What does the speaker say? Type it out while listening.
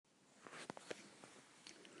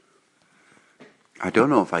I don't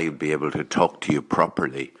know if I'll be able to talk to you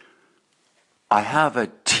properly. I have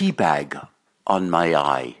a tea bag on my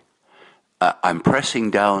eye. I'm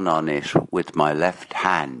pressing down on it with my left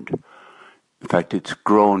hand. In fact, it's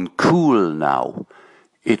grown cool now.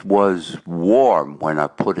 It was warm when I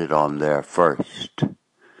put it on there first.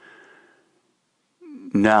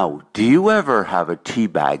 Now, do you ever have a tea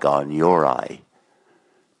bag on your eye?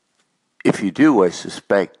 If you do, I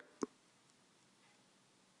suspect,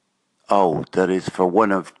 that is for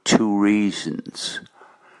one of two reasons.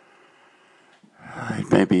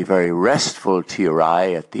 It may be very restful to your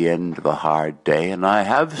eye at the end of a hard day, and I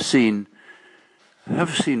have seen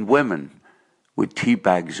women with tea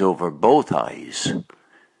bags over both eyes,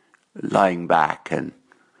 lying back and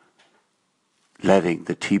letting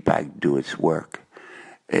the tea bag do its work.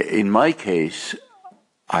 In my case,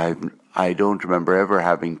 I don't remember ever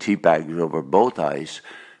having tea bags over both eyes,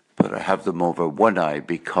 but I have them over one eye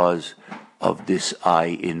because of this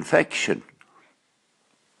eye infection.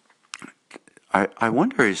 I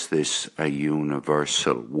wonder, is this a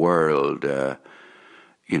universal world,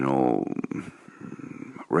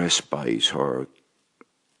 respite or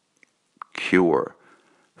cure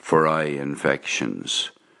for eye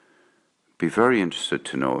infections? Be very interested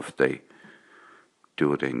to know if they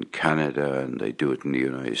do it in Canada and they do it in the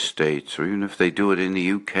United States, or even if they do it in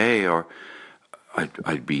the UK, or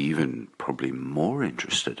I'd be even probably more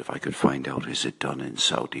interested if I could find out, is it done in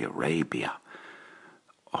Saudi Arabia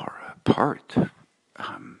or Perth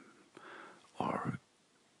or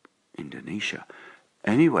Indonesia.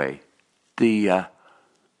 Anyway, the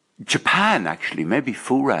Japan, actually, maybe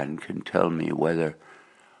Furan can tell me whether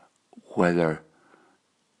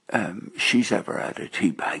she's ever had a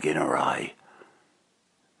tea bag in her eye.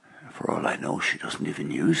 For all I know, she doesn't even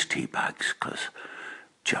use tea bags, because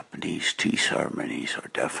Japanese tea ceremonies are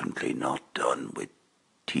definitely not done with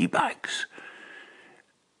tea bags.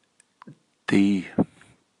 The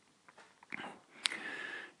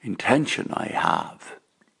intention I have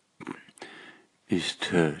is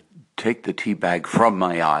to take the tea bag from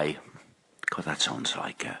my eye, because that sounds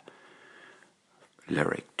like a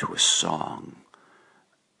lyric to a song.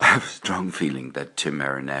 I have a strong feeling that Tim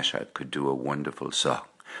Marinetta could do a wonderful song.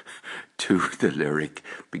 To the lyric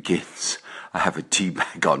begins, I have a tea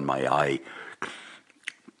bag on my eye.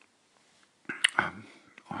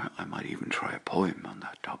 I might even try a poem on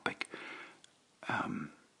that topic.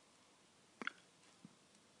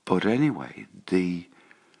 But anyway, the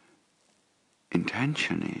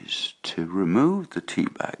intention is to remove the tea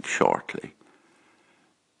bag shortly,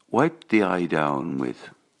 wipe the eye down with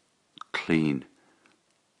clean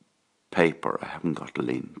paper. I haven't got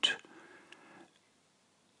lint.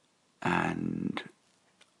 And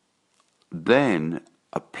then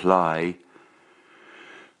apply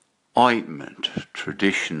ointment,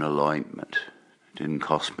 traditional ointment. It didn't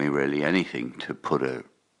cost me really anything to put a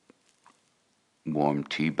warm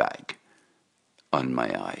tea bag on my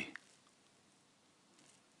eye.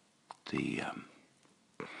 The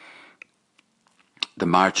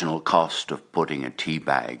marginal cost of putting a tea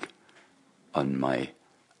bag on my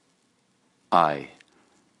eye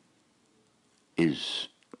is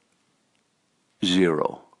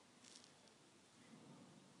 0.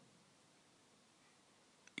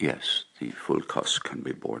 Yes, the full cost can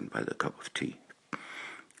be borne by the cup of tea.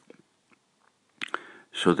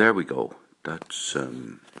 So there we go. That's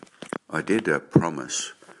I did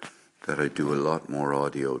promise that I'd do a lot more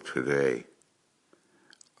audio today.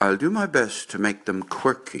 I'll do my best to make them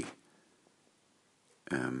quirky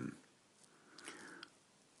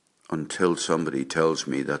until somebody tells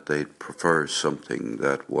me that they'd prefer something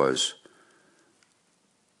that was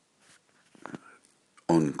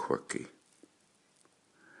unquirky.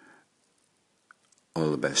 All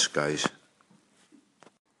the best, guys.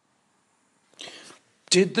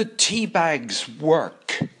 Did the tea bags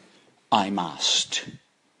work? I'm asked.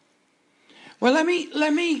 Well, let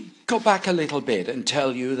me go back a little bit and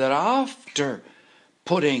tell you that after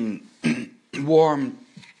putting warm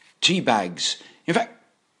tea bags, in fact,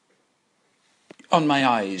 on my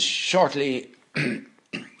eyes, shortly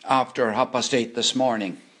after 8:30 this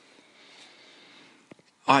morning,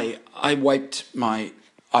 I wiped my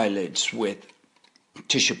eyelids with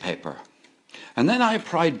tissue paper, and then I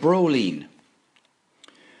applied Broline.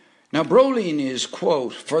 Now, Broline is,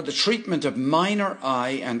 quote, for the treatment of minor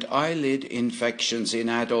eye and eyelid infections in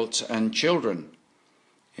adults and children.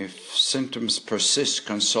 If symptoms persist,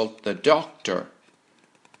 consult the doctor.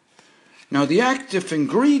 Now, the active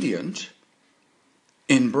ingredient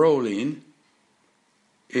in Broline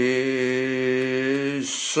is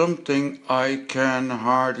something I can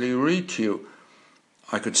hardly read to you.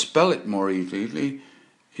 I could spell it more easily.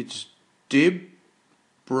 It's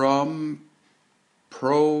Idine.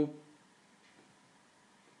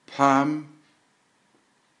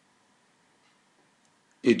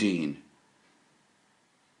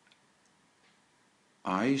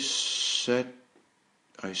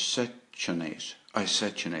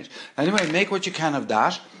 Isethionate. Anyway, make what you can of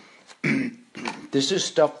that. This is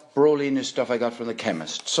stuff, Broline is stuff I got from the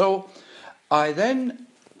chemist. So I then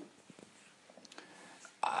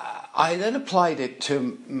applied it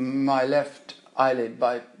to my left eyelid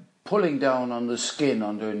by pulling down on the skin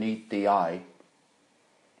underneath the eye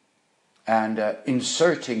and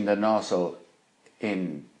inserting the nozzle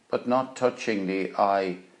in, but not touching the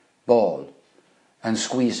eyeball, and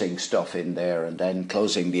squeezing stuff in there and then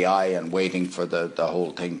closing the eye and waiting for the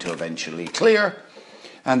whole thing to eventually clear,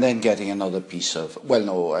 and then getting another piece of,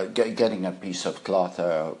 getting a piece of cloth,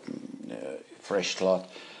 fresh cloth,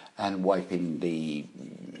 and wiping the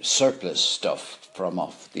surplus stuff from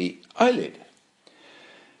off the eyelid.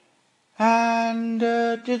 And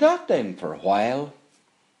did that then for a while.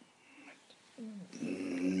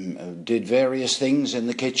 Did various things in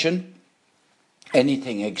the kitchen.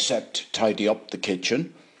 Anything except tidy up the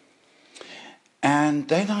kitchen. And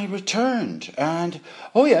then I returned. And,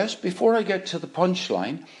 oh yes, before I get to the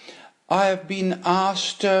punchline, I have been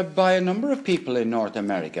asked by a number of people in North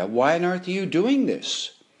America, why on earth are you doing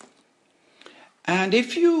this? And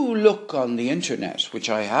if you look on the internet, which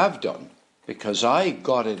I have done, because I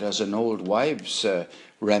got it as an old wives'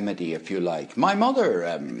 remedy, if you like. My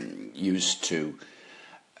mother used to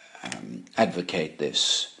advocate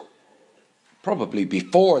this, probably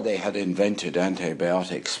before they had invented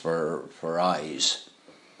antibiotics for eyes.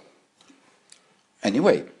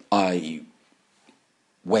 Anyway, I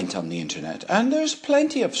went on the internet, and there's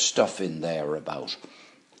plenty of stuff in there about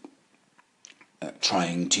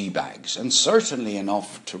trying tea bags, and certainly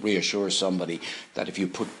enough to reassure somebody that if you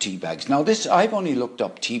put tea bags... Now this, I've only looked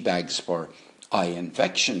up tea bags for eye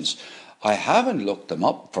infections. I haven't looked them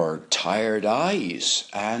up for tired eyes,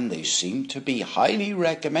 and they seem to be highly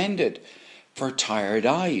recommended for tired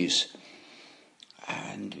eyes.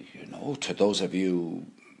 And, you know, to those of you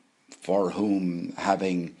for whom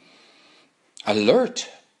having alert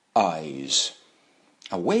eyes,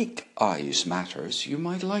 awake eyes matters, you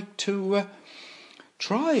might like to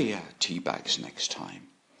try tea bags next time.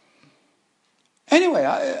 Anyway,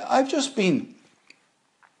 I've just been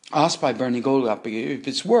asked by Bernie Goldgap if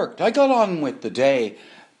it's worked. I got on with the day,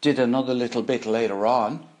 did another little bit later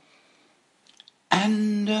on,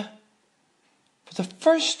 and for the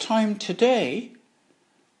first time today,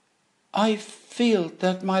 I feel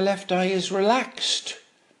that my left eye is relaxed.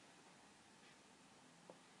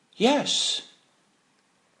 Yes.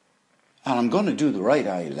 And I'm going to do the right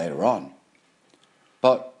eye later on.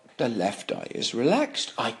 But the left eye is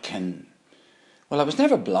relaxed. I was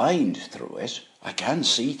never blind through it. I can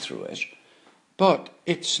see through it. But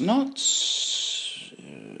it's not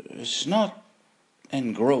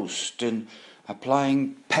engrossed in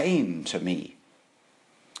applying pain to me.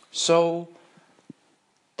 So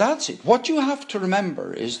that's it. What you have to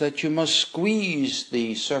remember is that you must squeeze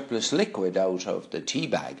the surplus liquid out of the tea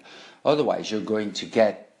bag. Otherwise, you're going to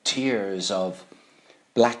get tears of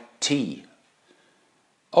black tea.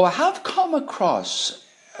 Oh, I have come across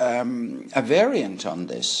a variant on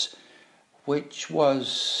this, which was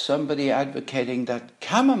somebody advocating that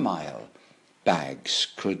chamomile bags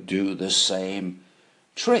could do the same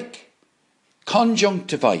trick.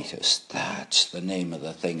 Conjunctivitis, that's the name of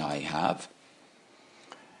the thing I have.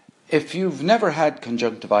 If you've never had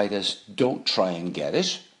conjunctivitis, don't try and get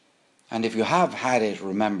it. And if you have had it,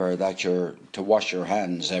 remember that you're to wash your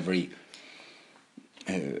hands every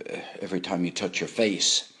time you touch your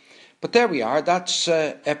face. But there we are. That's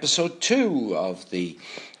episode 2 of the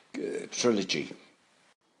trilogy.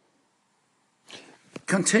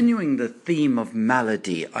 Continuing the theme of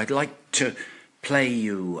malady, I'd like to play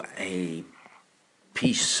you a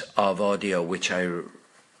piece of audio which I,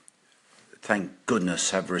 thank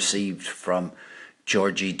goodness, have received from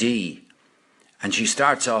Georgie D. And she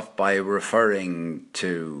starts off by referring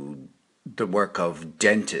to the work of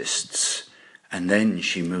dentists, and then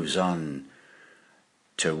she moves on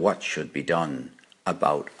to what should be done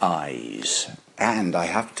about eyes. And I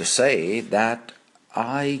have to say that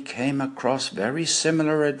I came across very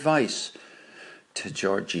similar advice to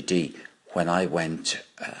Georgie D when I went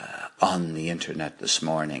on the internet this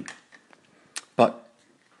morning. But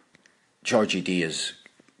Georgie D is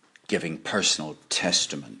giving personal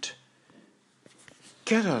testament.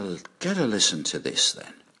 Get a listen to this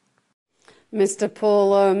then. Mr.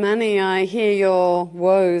 Paul O'Mahony, I hear your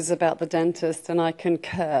woes about the dentist and I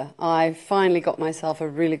concur. I finally got myself a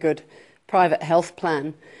really good private health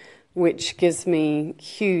plan which gives me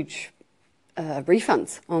huge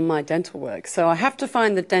refunds on my dental work. So I have to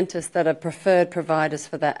find the dentists that are preferred providers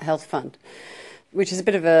for that health fund, which is a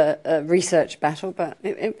bit of a research battle, but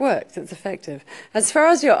it works, it's effective. As far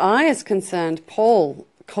as your eye is concerned, Paul,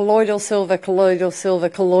 colloidal silver, colloidal silver,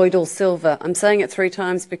 colloidal silver. I'm saying it 3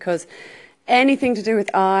 times because anything to do with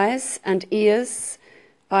eyes and ears,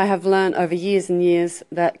 I have learned over years and years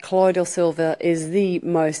that colloidal silver is the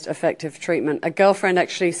most effective treatment. A girlfriend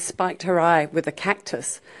actually spiked her eye with a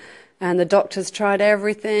cactus, and the doctors tried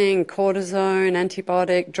everything, cortisone,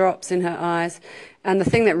 antibiotic, drops in her eyes. And the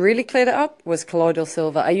thing that really cleared it up was colloidal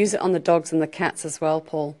silver. I use it on the dogs and the cats as well,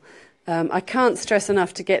 Paul. I can't stress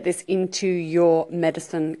enough to get this into your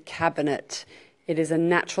medicine cabinet. It is a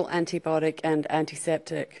natural antibiotic and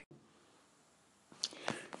antiseptic.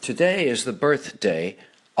 Today is the birthday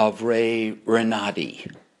of Ray Renati.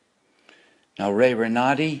 Now, Ray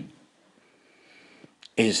Renati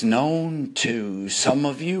is known to some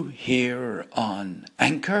of you here on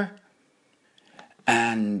Anchor,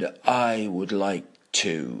 and I would like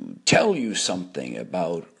to tell you something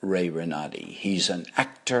about Ray Renati. He's an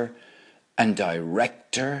actor and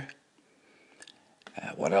director.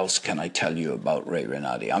 What else can I tell you about Ray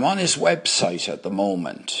Renati? I'm on his website at the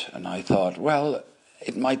moment, and I thought, well,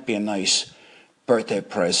 it might be a nice birthday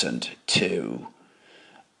present to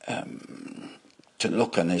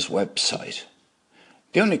look on his website.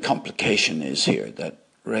 The only complication is here that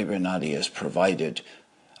Ray Renati has provided.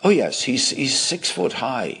 Oh yes, he's 6 foot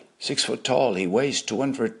high, 6 foot tall. He weighs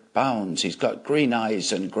 200 pounds. He's got green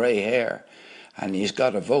eyes and grey hair, and he's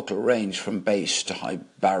got a vocal range from bass to high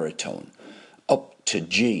baritone, up to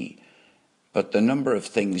G. But the number of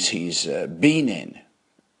things he's been in,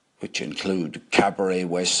 which include Cabaret,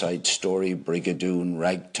 West Side Story, Brigadoon,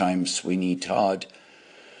 Ragtime, Sweeney Todd,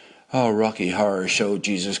 Rocky Horror Show,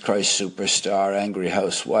 Jesus Christ Superstar, Angry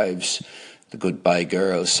Housewives, The Goodbye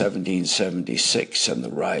Girls, 1776, and the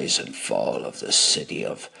rise and fall of the city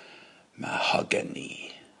of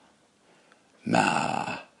Mahogany.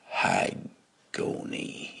 Mahagony,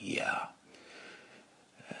 yeah.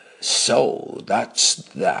 So that's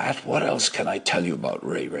that. What else can I tell you about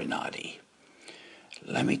Ray Renati?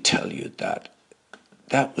 Let me tell you that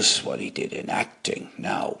was what he did in acting.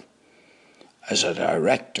 Now, as a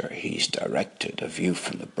director, he's directed A View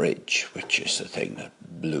from the Bridge, which is the thing that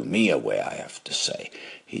blew me away, I have to say.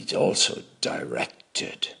 He's also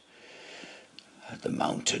directed The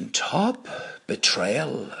Mountain Top,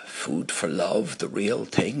 Betrayal, Food for Love, The Real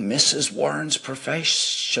Thing, Mrs. Warren's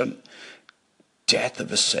Profession, Death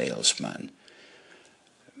of a Salesman.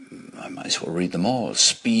 I might as well read them all.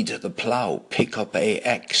 Speed of the Plow, Pick Up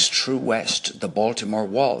AX, True West, The Baltimore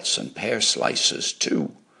Waltz, and Pear Slices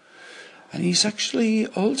too. And he's actually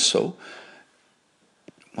also,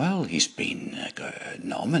 well, he's been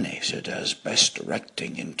nominated as Best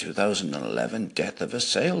Directing in 2011, Death of a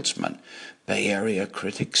Salesman, Bay Area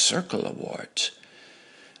Critics Circle Awards.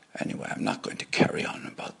 Anyway, I'm not going to carry on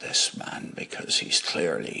about this man because he's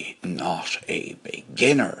clearly not a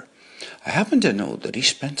beginner. I happen to know that he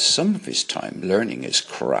spent some of his time learning his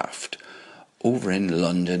craft over in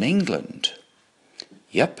London, England.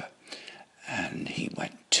 Yep. And he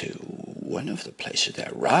went to one of the places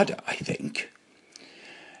there, RADA, I think.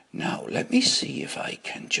 Now, let me see if I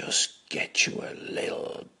can just get you a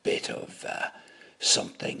little bit of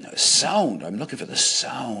something, a sound. I'm looking for the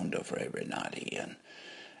sound of Ray Renati, and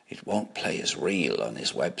it won't play as real on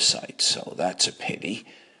his website, so that's a pity.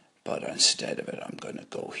 But instead of it, I'm going to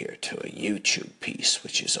go here to a YouTube piece,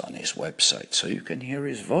 which is on his website, so you can hear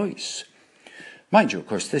his voice. Mind you, of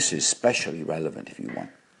course, this is especially relevant if you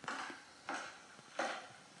want.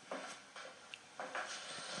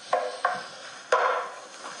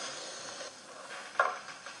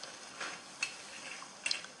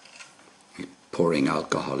 Pouring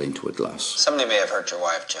alcohol into a glass. Somebody may have hurt your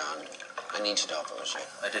wife, John. I need to know if it was you.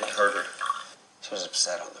 I didn't hurt her. She was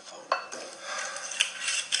upset on the phone.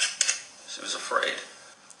 She was afraid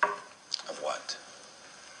Of what?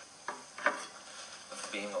 of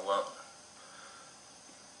being alone.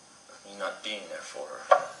 Of me not being there for her.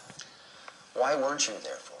 Why weren't you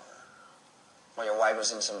there for her? Well, your wife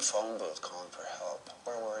was in some phone booth calling for help.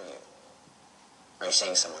 Where were you? Are you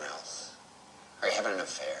seeing someone else? Are you having an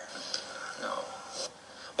affair? No.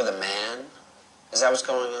 With a man? Is that what's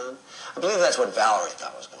going on? I believe that's what Valerie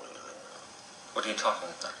thought was going on. What are you talking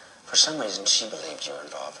about? For some reason, she believed you were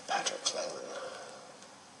involved with Patrick Cleland.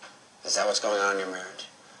 Is that what's going on in your marriage?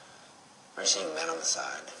 Are you seeing men on the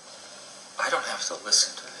side? I don't have to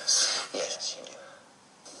listen to this. Yes, you do.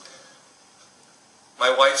 My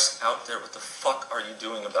wife's out there. What the fuck are you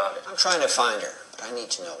doing about it? I'm trying to find her, but I need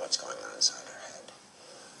to know what's going on inside her head.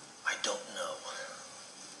 I don't know.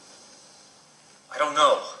 I don't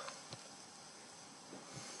know.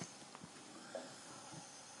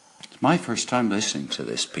 It's my first time listening to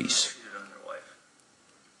this piece. Cheated on your wife.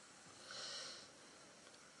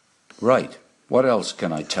 Right. What else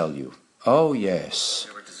can I tell you? Oh, yes.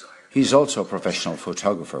 Never desired. He's also a professional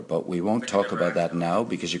photographer, but we won't talk about that now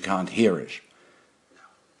because you can't hear it.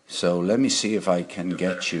 So let me see if I can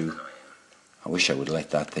get you. I wish I would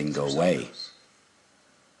let that thing go away.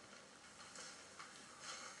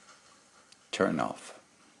 Turn off.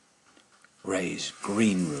 Ray's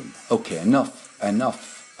green room. Okay,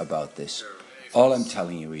 enough about this. All I'm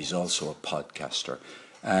telling you, he's also a podcaster.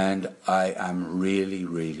 And I am really,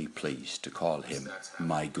 really pleased to call him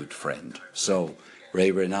my good friend. So,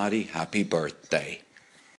 Ray Renati, happy birthday.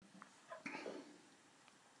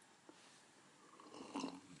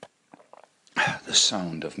 The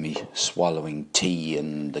sound of me swallowing tea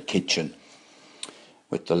in the kitchen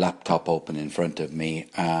with the laptop open in front of me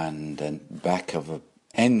and the back of an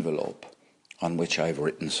envelope on which I've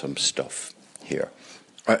written some stuff here.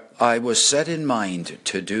 I was set in mind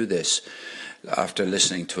to do this after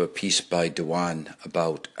listening to a piece by Dewan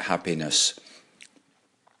about happiness.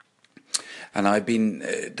 And I've been,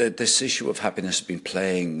 this issue of happiness has been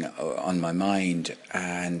playing on my mind,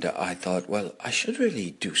 and I thought, well, I should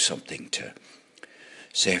really do something to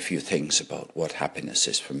say a few things about what happiness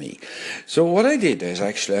is for me. So what I did is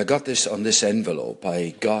actually, I got this on this envelope.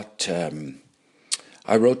 I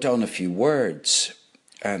wrote down a few words,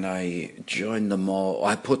 and I joined them all.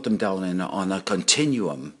 I put them down on a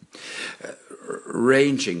continuum,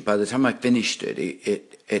 ranging. By the time I finished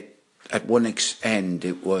it at one end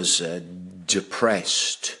it was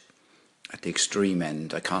depressed. At the extreme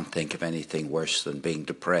end, I can't think of anything worse than being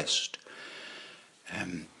depressed.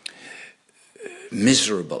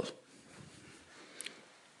 Miserable,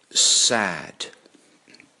 sad,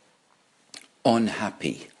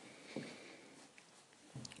 unhappy,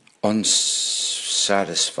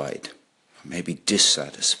 unsatisfied, maybe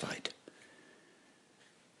dissatisfied,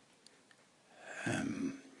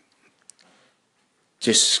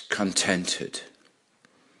 discontented,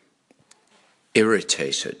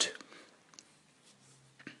 irritated,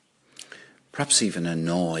 perhaps even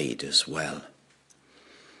annoyed as well.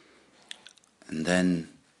 And then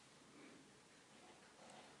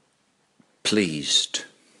pleased,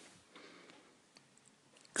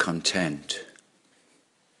 content,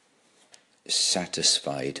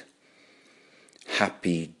 satisfied,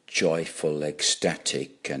 happy, joyful,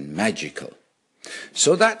 ecstatic, and magical.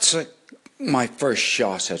 So that's my first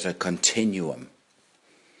shot at a continuum.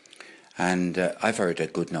 And I've heard a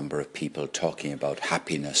good number of people talking about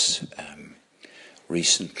happiness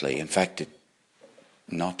recently. In fact,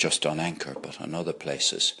 not just on Anchor, but on other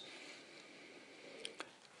places.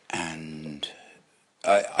 And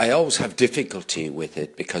I always have difficulty with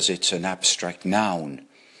it because it's an abstract noun.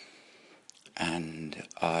 And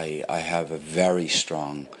I have a very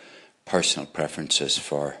strong personal preferences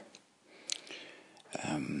for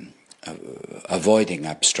avoiding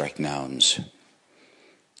abstract nouns,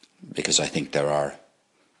 because I think there are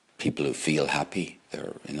people who feel happy.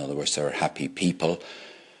 In other words, there are happy people.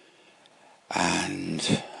 And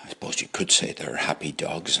I suppose you could say there are happy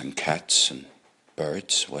dogs and cats and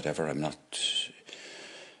birds, whatever.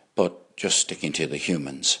 But just sticking to the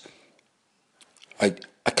humans. I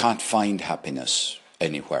can't find happiness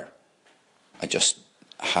anywhere. I just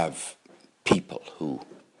have people who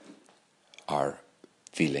are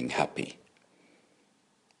feeling happy.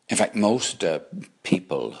 In fact, most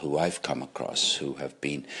people who I've come across who have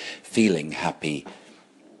been feeling happy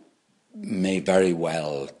may very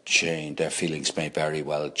well change, their feelings may very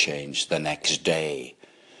well change the next day.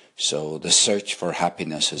 So the search for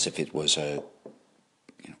happiness as if it was a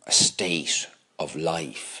state of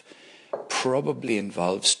life probably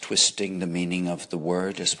involves twisting the meaning of the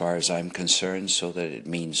word as far as I'm concerned, so that it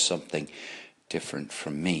means something different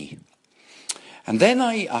from me. And then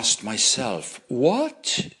I asked myself,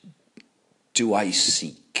 what do I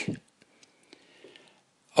seek?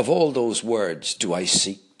 Of all those words, do I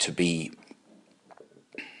seek to be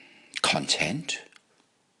content?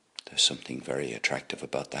 There's something very attractive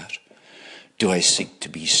about that. Do I seek to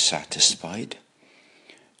be satisfied?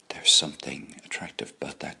 There's something attractive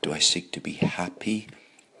about that. Do I seek to be happy?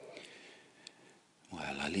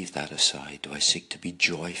 Well, I leave that aside. Do I seek to be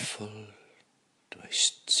joyful? Do I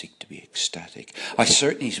seek to be ecstatic? I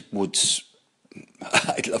certainly would.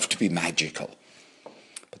 I'd love to be magical.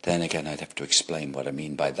 But then again, I'd have to explain what I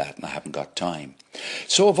mean by that, and I haven't got time.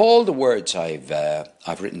 So of all the words I've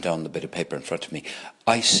written down on the bit of paper in front of me,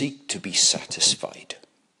 I seek to be satisfied.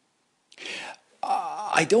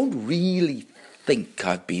 I don't really think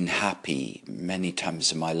I've been happy many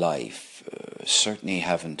times in my life. Certainly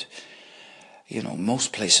haven't,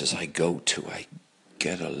 most places I go to, I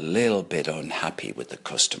get a little bit unhappy with the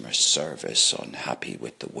customer service, unhappy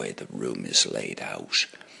with the way the room is laid out.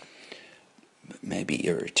 Maybe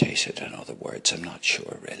irritated, in other words, I'm not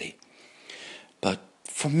sure really. But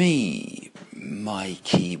for me, my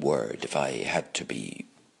key word, if I had to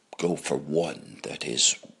go for one, that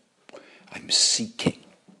is, I'm seeking,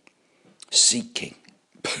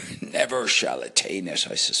 never shall attain it,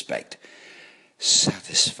 I suspect,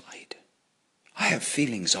 satisfied. I have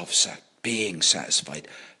feelings of being satisfied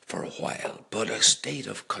for a while, but a state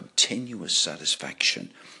of continuous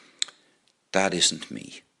satisfaction, that isn't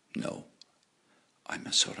me, no. I'm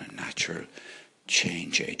a sort of natural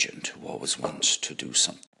change agent who always wants to do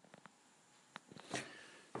something.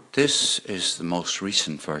 This is the most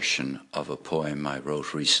recent version of a poem I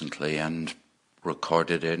wrote recently and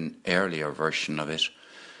recorded an earlier version of it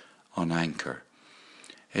on Anchor.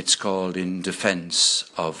 It's called In Defense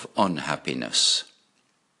of Unhappiness.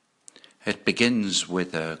 It begins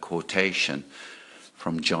with a quotation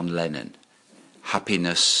from John Lennon.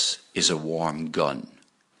 Happiness is a warm gun.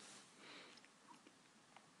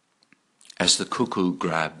 As the cuckoo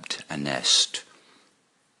grabbed a nest,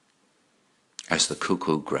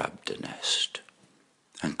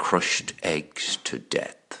 and crushed eggs to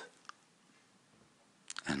death,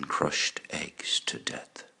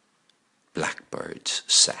 blackbirds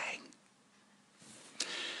sang.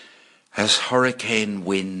 As hurricane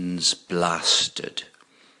winds blasted,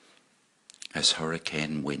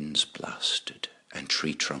 and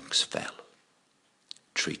tree trunks fell,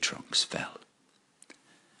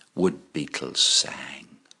 wood beetles sang.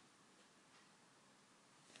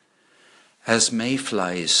 As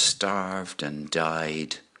mayflies starved and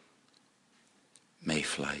died,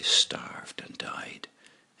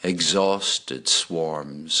 exhausted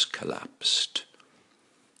swarms collapsed.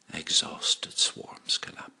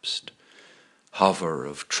 Hover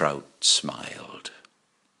of trout smiled.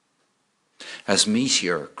 As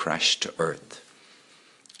meteor crashed to earth,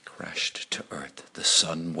 the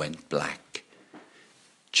sun went black.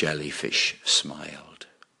 Jellyfish smiled.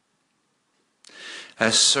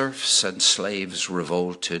 As serfs and slaves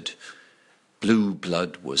revolted, blue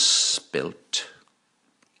blood was spilt.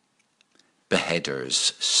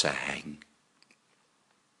 Beheaders sang.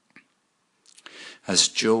 As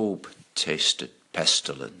Job tasted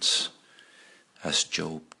pestilence,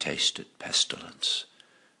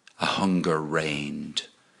 a hunger reigned,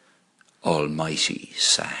 Almighty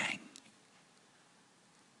sang.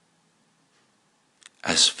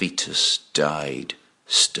 As fetus died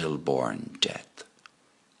stillborn death,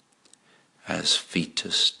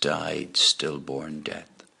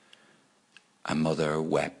 a mother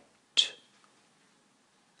wept,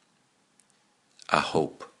 a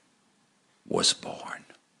hope was born.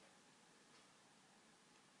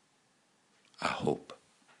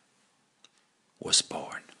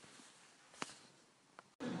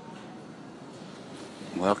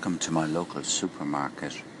 Welcome to my local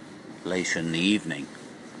supermarket late in the evening,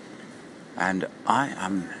 and I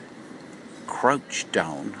am crouched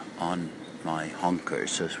down on my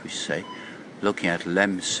honkers, as we say, looking at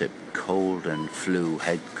Lemsip, cold and flu,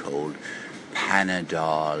 head cold,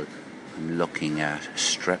 Panadol. I'm looking at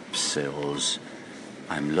Strepsils.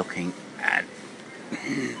 I'm looking at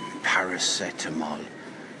paracetamol,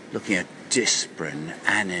 looking at Disprin,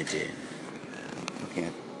 Anadin, looking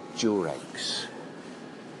at Durex,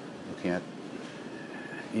 looking at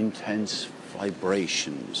intense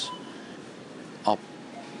vibrations,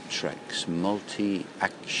 Optrex,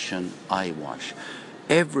 multi-action eye wash,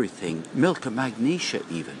 everything, milk of magnesia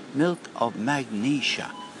even,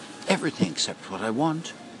 everything except what I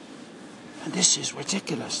want. And this is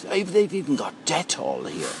ridiculous. They've even got Dettol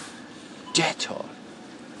here. Dettol.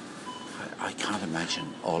 I can't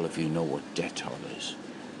imagine all of you know what Dettol is.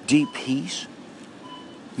 Deep heat,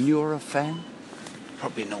 Nurofen,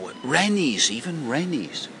 probably know it. Rennies.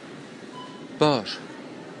 But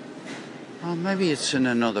maybe it's in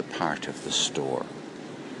another part of the store.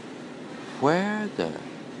 Where the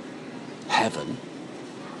heaven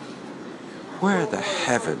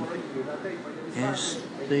is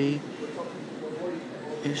the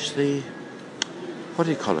what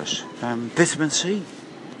do you call it? Vitamin C.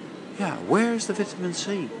 Yeah, where's the vitamin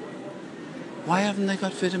C? Why haven't they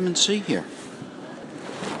got vitamin C here?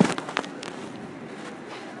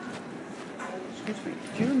 Excuse me,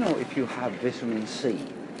 do you know if you have vitamin C?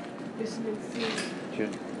 Vitamin C. Do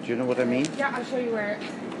you know what I mean? Yeah, I'll show you where.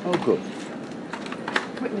 Oh, good.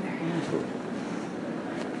 Come with me there. Oh, good.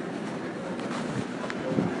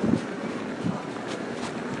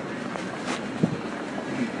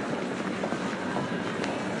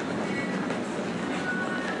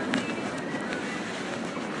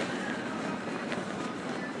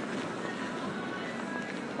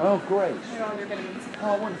 Oh, great. They're all your vitamins.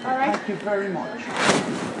 Oh, wonderful. All right. Thank you very much.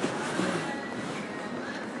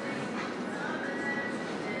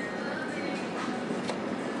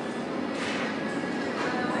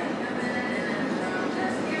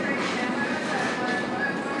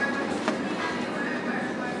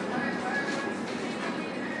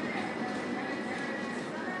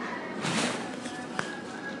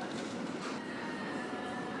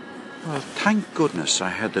 Well, thank goodness I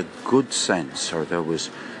had the good sense, or there was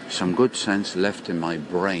some good sense left in my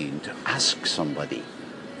brain to ask somebody.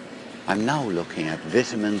 I'm now looking at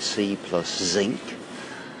vitamin C plus zinc,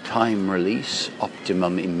 time release,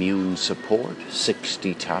 optimum immune support,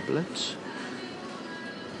 60 tablets.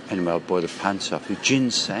 Anyway, I'll boil the pants off you.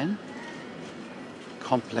 Ginseng,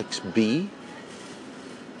 complex B,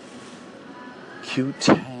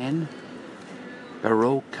 Q10,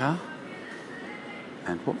 Baroka,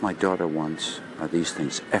 and what my daughter wants are these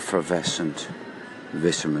things, effervescent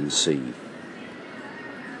vitamin C.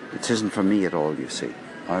 It isn't for me at all, you see.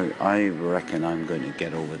 I reckon I'm going to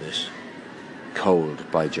get over this cold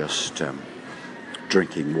by just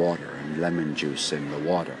drinking water and lemon juice in the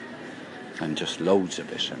water, and just loads of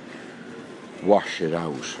it, and wash it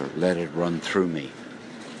out or let it run through me.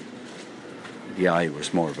 The eye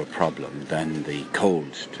was more of a problem than the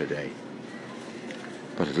cold today.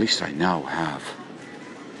 But at least I now have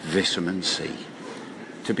vitamin C,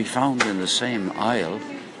 to be found in the same aisle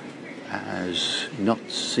as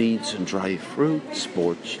nuts, seeds and dry fruit,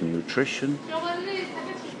 sports nutrition,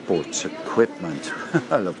 sports equipment.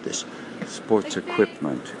 I love this. Sports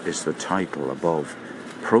equipment is the title above.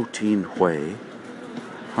 Protein whey,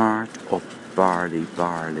 heart up barley,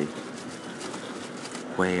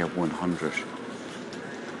 whey of 100.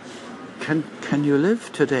 Can you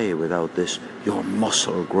live today without this? Your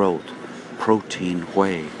muscle growth, protein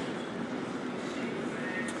whey.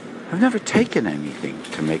 I've never taken anything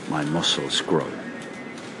to make my muscles grow.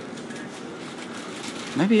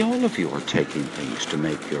 Maybe all of you are taking things to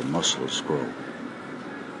make your muscles grow.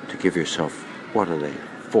 To give yourself, what are they,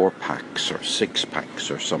 4-packs or 6-packs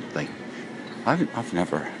or something. I've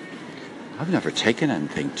never taken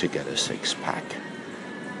anything to get a 6-pack.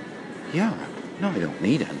 Yeah, no, I don't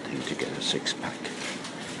need anything to get a 6-pack.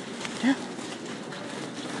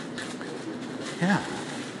 Yeah,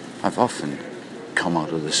 I've often come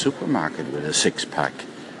out of the supermarket with a 6-pack.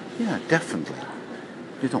 Yeah, definitely.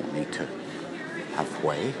 You don't need to have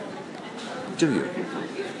whey, do you?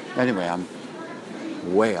 Anyway, I'm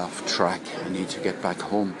way off track. I need to get back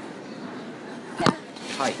home.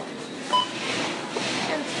 Hi.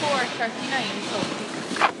 It's $4.39, so.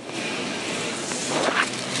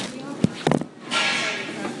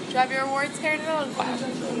 Do you have your awards card at all?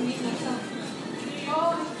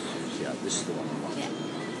 Yeah, this is the one I want. Yeah.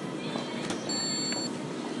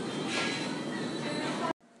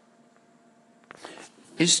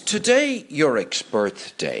 Is today Yurik's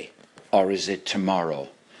birthday, or is it tomorrow?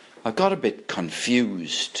 I got a bit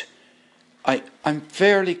confused. I'm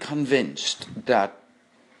fairly convinced that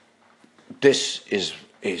this is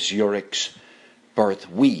Yurik's birth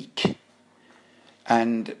week.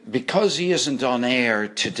 And because he isn't on air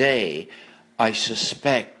today, I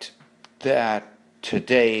suspect that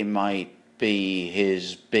today might be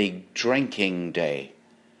his big drinking day.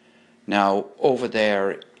 Now, over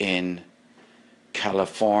there in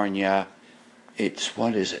California,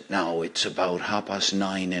 what is it now? It's about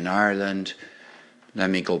 9:30 in Ireland. Let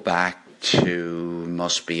me go back to,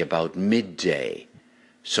 must be about midday.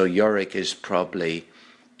 So Yurik is probably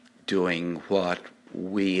doing what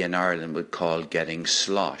we in Ireland would call getting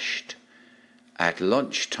sloshed at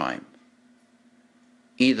lunchtime.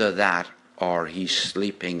 Either that or he's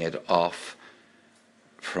sleeping it off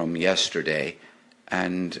from yesterday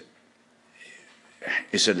and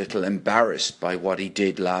is a little embarrassed by what he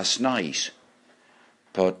did last night.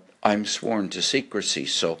 But I'm sworn to secrecy,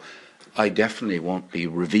 so I definitely won't be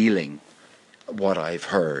revealing what I've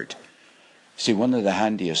heard. See, one of the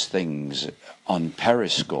handiest things on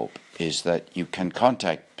Periscope is that you can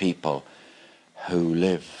contact people who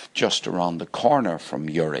live just around the corner from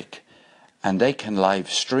Yurik, and they can live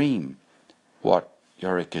stream what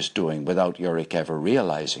Yurik is doing without Yurik ever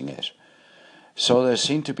realizing it. So there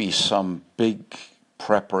seemed to be some big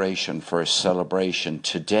preparation for a celebration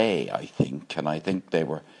today, I think, and I think they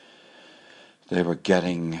were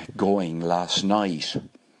getting going last night.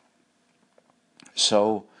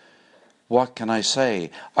 So what can I say?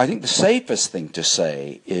 I think the safest thing to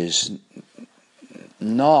say is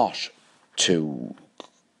not to...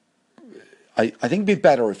 I think it'd be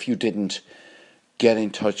better if you didn't get in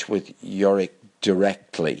touch with Yurik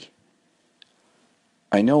directly.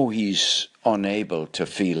 I know he's unable to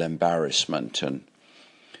feel embarrassment, and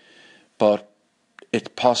but it's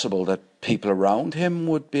possible that people around him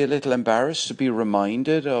would be a little embarrassed to be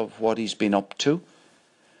reminded of what he's been up to.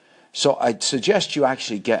 So I'd suggest you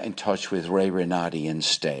actually get in touch with Ray Renati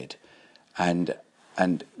instead and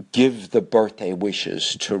give the birthday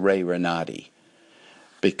wishes to Ray Renati,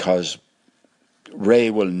 because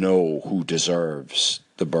Ray will know who deserves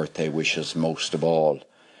the birthday wishes most of all.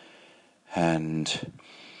 And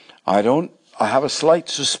I have a slight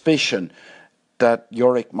suspicion that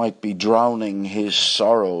Yorick might be drowning his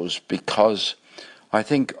sorrows, because I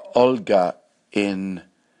think Olga in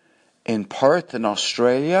Perth in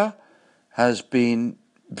Australia has been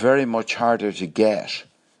very much harder to get.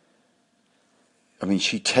 I mean,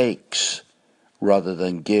 she takes rather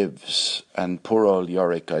than gives, and poor old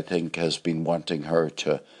Yorick, I think, has been wanting her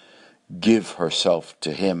to give herself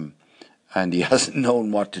to him, and he hasn't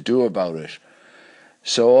known what to do about it.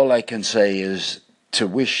 So all I can say is to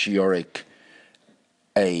wish Yorick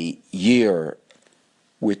a year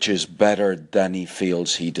which is better than he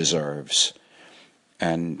feels he deserves.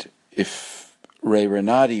 And if Ray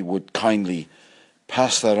Renati would kindly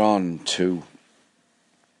pass that on to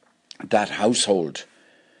that household,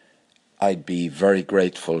 I'd be very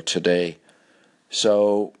grateful today.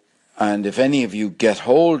 So, and if any of you get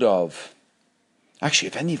hold of,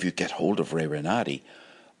 if any of you get hold of Ray Renati,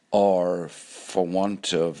 or for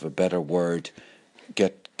want of a better word,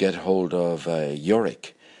 get hold of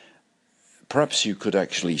Yorick, perhaps you could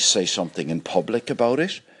actually say something in public about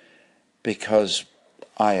it, because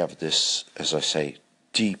I have this, as I say,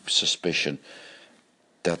 deep suspicion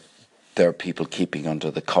that there are people keeping under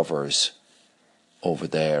the covers over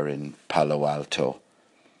there in Palo Alto,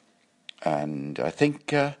 and I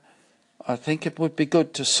think it would be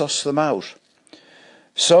good to suss them out.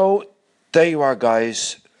 So there you are,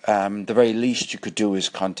 guys. The very least you could do is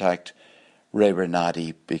contact Ray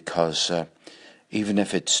Renati, because even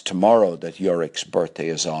if it's tomorrow that Yorick's birthday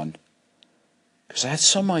is on, because I had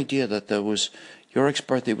some idea that Yorick's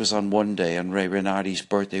birthday was on one day and Ray Renati's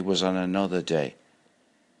birthday was on another day.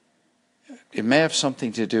 It may have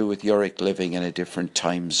something to do with Yorick living in a different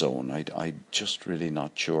time zone. I'm just really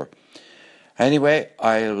not sure. Anyway,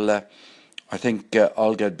 I think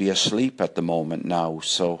Olga'd be asleep at the moment now,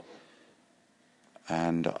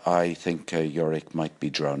 and I think Yorick might be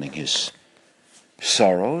drowning his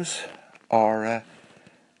sorrows, or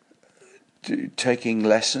taking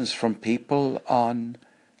lessons from people on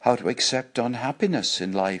how to accept unhappiness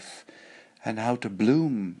in life and how to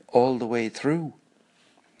bloom all the way through.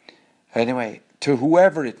 Anyway, to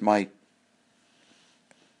whoever it might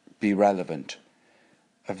be relevant,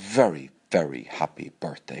 a very, very happy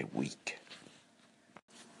birthday week.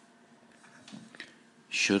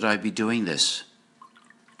 Should I be doing this?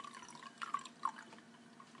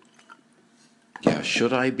 Yeah,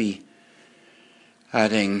 should I be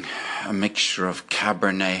adding a mixture of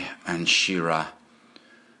Cabernet and Shiraz,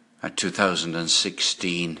 a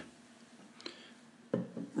 2016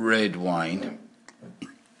 red wine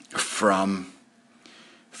from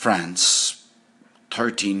France,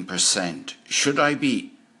 13%. Should I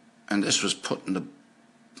be, and this was put in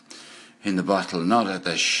the bottle, not at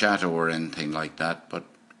the Chateau or anything like that, but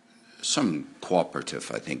some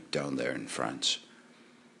cooperative, I think, down there in France.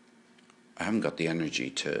 I haven't got the energy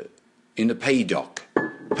to, in the Pays d'Oc,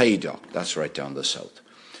 that's right down the south.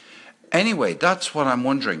 Anyway, that's what I'm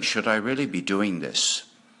wondering. Should I really be doing this?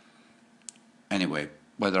 Anyway,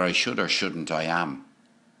 whether I should or shouldn't, I am.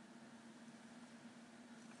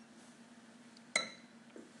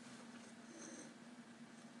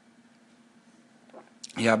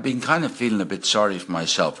 Yeah, I've been kind of feeling a bit sorry for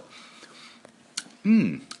myself.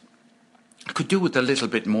 I could do with a little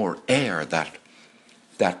bit more air,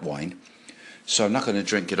 that wine. So I'm not going to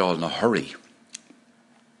drink it all in a hurry.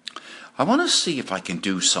 I want to see if I can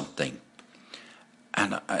do something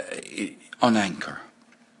on Anchor.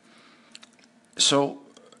 So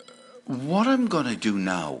what I'm going to do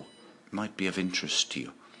now might be of interest to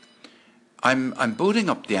you. I'm booting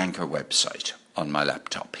up the Anchor website on my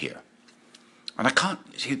laptop here. And I can't,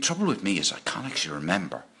 see, the trouble with me is I can't actually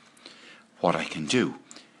remember what I can do.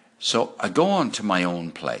 So I go on to my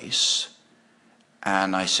own place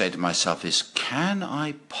and I say to myself, can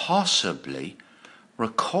I possibly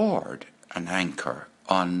record an Anchor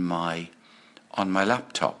on my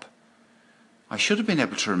laptop? I should have been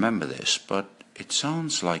able to remember this, but it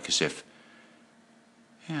sounds like as if,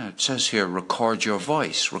 yeah, it says here, record your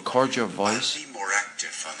voice. Record your voice. I'll be more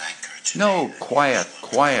active on Anchor today. No, quiet,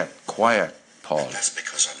 Paul. And that's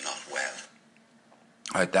because I'm not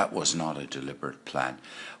well. That was not a deliberate plan.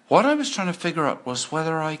 What I was trying to figure out was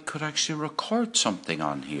whether I could actually record something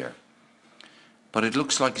on here. But it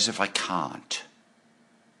looks like as if I can't.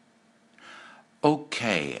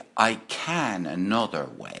 Okay, I can another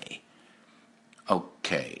way.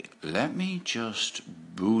 Okay, let me just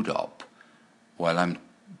boot up while I'm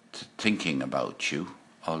thinking about you.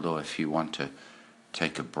 Although if you want to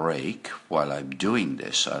take a break while I'm doing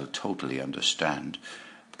this, I'll totally understand.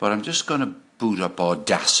 But I'm just going to boot up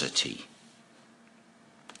Audacity.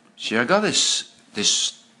 See, I got this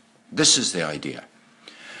is the idea.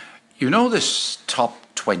 You know this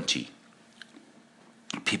top 20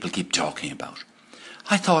 people keep talking about?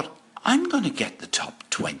 I thought, I'm going to get the top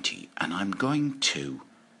 20 and I'm going to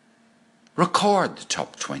record the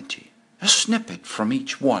top 20, a snippet from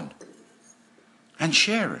each one, and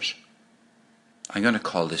share it. I'm going to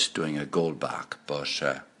call this doing a Goldbach, but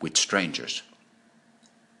with strangers.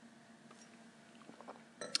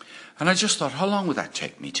 And I just thought, how long would that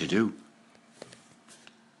take me to do?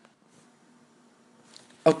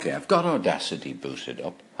 Okay, I've got Audacity booted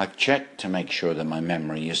up. I've checked to make sure that my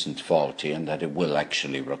memory isn't faulty and that it will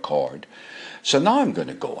actually record. So now I'm going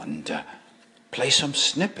to go and play some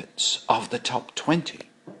snippets of the top 20.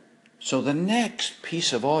 So the next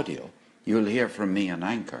piece of audio you'll hear from me on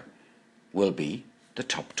Anchor will be the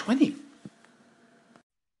top 20.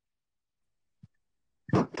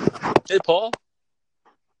 Hey, Paul.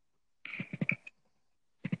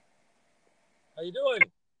 How you doing?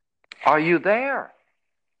 Are you there?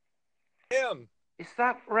 Am. Is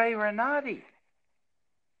that Ray Renati?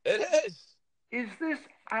 It is. Is this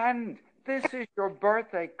your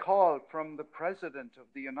birthday call from the President of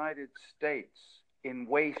the United States in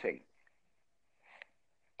waiting?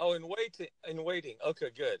 Oh, in waiting.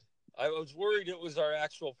 Okay, good. I was worried it was our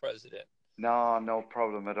actual president. No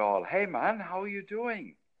problem at all. Hey, man, how are you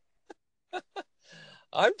doing?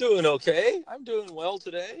 I'm doing okay. I'm doing well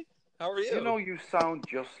today. How are you? You know, you sound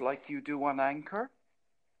just like you do on Anchor.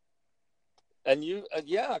 And you,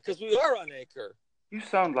 yeah, because we are on Anchor. You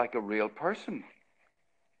sound like a real person.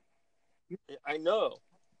 I know.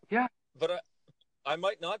 Yeah. But I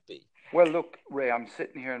might not be. Well, look, Ray, I'm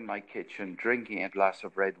sitting here in my kitchen drinking a glass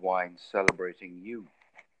of red wine, celebrating you.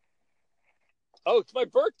 Oh, it's my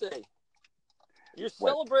birthday. You're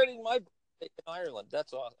celebrating my birthday in Ireland.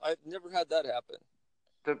 That's awesome. I've never had that happen.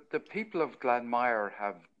 The people of Glanmire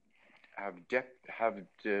have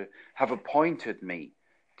appointed me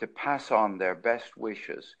to pass on their best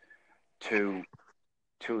wishes to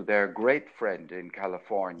their great friend in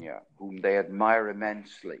California, whom they admire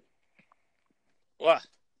immensely. Well,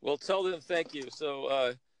 tell them thank you.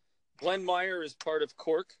 So, Glenmire is part of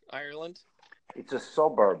Cork, Ireland. It's a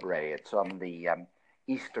suburb, Ray. It's on the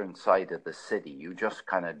eastern side of the city. You just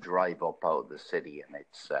kind of drive up out of the city, and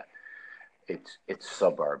it's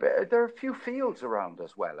suburb. There are a few fields around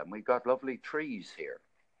as well, and we've got lovely trees here.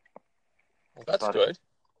 Well, that's good.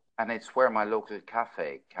 And it's where my local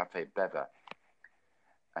Cafe Beva,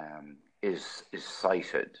 is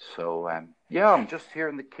sited. So yeah, I'm just here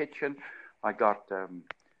in the kitchen. I got a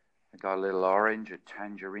little orange, a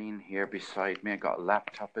tangerine here beside me. I got a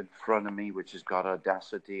laptop in front of me, which has got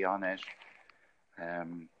Audacity on it.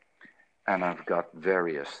 And I've got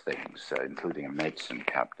various things, including a medicine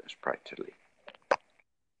cabinet, practically.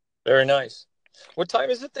 Very nice. What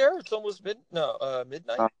time is it there? It's almost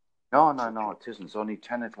midnight? No, it isn't. It's only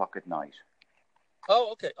 10 o'clock at night. Oh,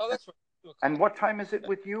 okay. Oh, that's right. And what time is it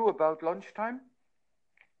with you? About lunchtime?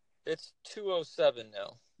 It's 2:07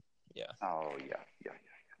 now. Yeah. Oh, yeah.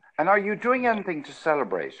 And are you doing anything to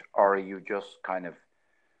celebrate, or are you just kind of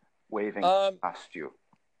waving past you?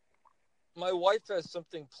 My wife has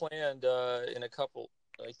something planned in a couple,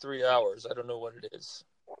 3 hours. I don't know what it is.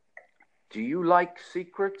 Do you like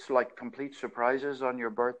secrets, like complete surprises on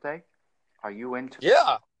your birthday? Are you into?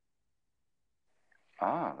 Yeah.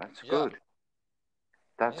 Ah, that's good.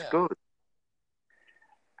 That's good.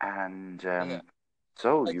 And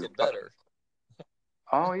so I you did better.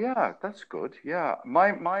 Oh yeah, that's good. Yeah,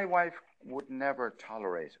 my wife would never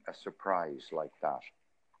tolerate a surprise like that.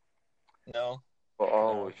 No.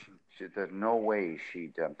 Oh, there's no way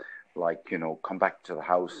she'd come back to the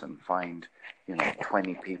house and find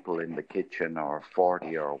 20 people in the kitchen or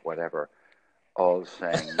 40 or whatever, all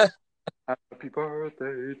saying "Happy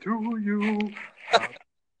birthday to you, happy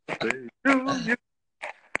birthday to you,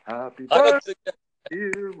 happy birthday,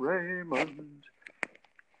 dear Raymond."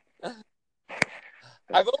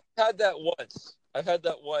 I've only had that once. I've had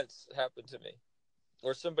that once happen to me,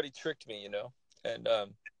 where somebody tricked me, and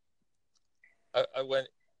I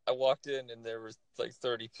walked in and there was like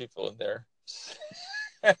 30 people in there.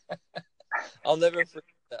 I'll never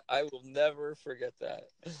forget that. I will never forget that.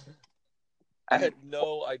 I had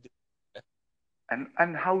no idea.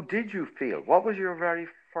 And how did you feel? What was your very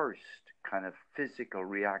first kind of physical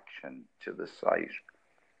reaction to the sight?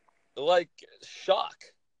 like shock,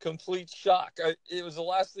 complete shock. It was the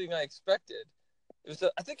last thing I expected.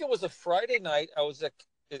 I think it was a Friday night. I was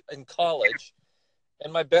in college,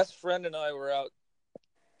 and my best friend and I were out.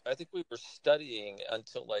 I think we were studying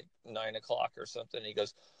until like 9 o'clock or something. He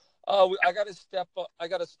goes, "Oh, I got to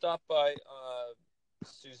stop by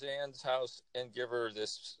Suzanne's house and give her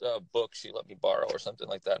this book she let me borrow or something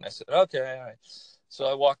like that." And I said, "Okay, all right." So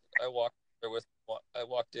I walked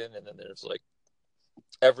in, and then there's like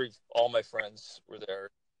all my friends were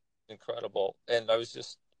there. Incredible. And I was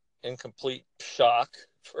just in complete shock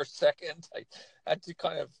for a second. I had to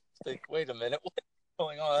kind of think, wait a minute, what's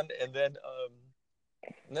going on? And then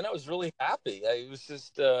I was really happy. I was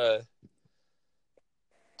just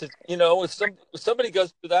if somebody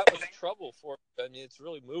goes through that much trouble for it, I mean, it's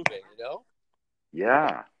really moving, you know?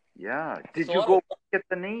 Yeah. Did you go weak at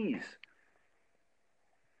the knees?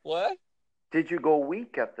 What? Did you go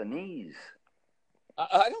weak at the knees?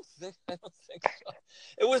 I don't think so.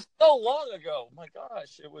 It was so long ago. My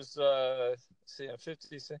gosh, it was I'm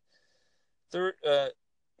 56,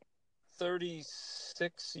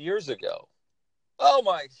 36 years ago. Oh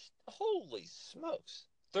my, holy smokes!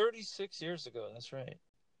 36 years ago. That's right.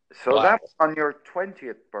 So Wow. that's on your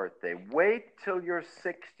 20th birthday. Wait till your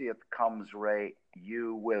 60th comes, Ray.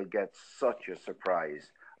 You will get such a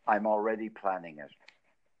surprise. I'm already planning it.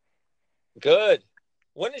 Good.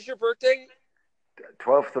 When is your birthday?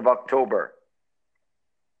 12th of October.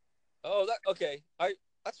 Oh, okay.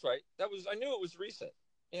 That's right. I knew it was recent.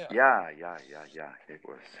 Yeah. Yeah. It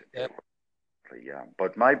was. Yeah.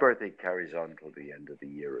 But my birthday carries on till the end of the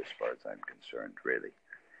year, as far as I'm concerned, really.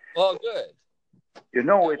 Well, good. You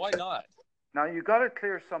know, why not? Now you got to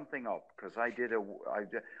clear something up, because I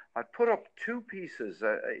put up two pieces.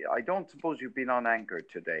 I don't suppose you've been on Anchor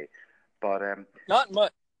today, but not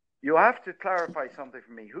much. You have to clarify something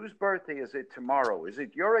for me. Whose birthday is it tomorrow? Is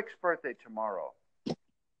it Yurik's birthday tomorrow?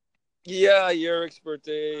 Yeah, Yurik's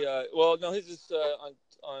birthday. Well, no, his is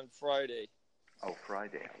on Friday. Oh,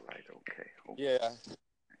 Friday. All right. Okay. Yeah.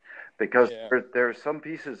 Because there are some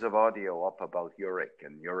pieces of audio up about Yurik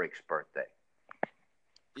and Yurik's birthday.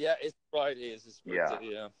 Yeah, it's Friday is his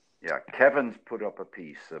birthday. Yeah. Kevin's put up a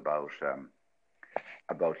piece about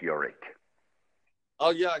Yurik.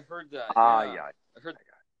 Oh yeah, I heard that. Yeah. I heard that.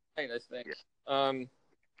 I think.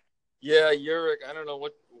 Yeah. Yurik. I don't know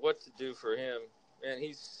what to do for him, and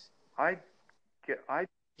he's hard to find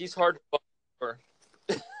for.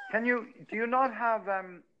 Do you not have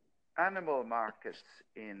animal markets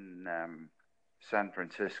in San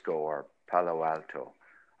Francisco or Palo Alto?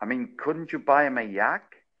 I mean, couldn't you buy him a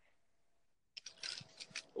yak?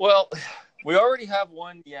 Well, we already have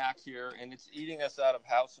one yak here, and it's eating us out of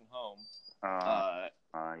house and home.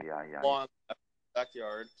 Lawn,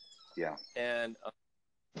 backyard. Yeah. And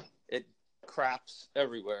it craps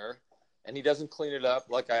everywhere, and he doesn't clean it up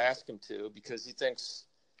like I ask him to, because he thinks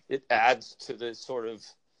it adds to the sort of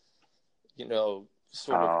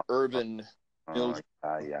urban.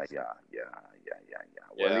 Yeah.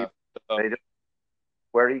 Well,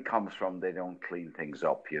 where he comes from, they don't clean things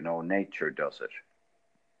up. Nature does it.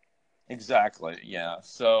 Exactly. Yeah.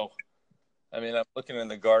 So, I mean, I'm looking in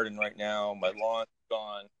the garden right now. My lawn's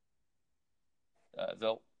gone.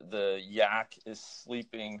 The yak is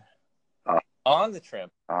sleeping on the trim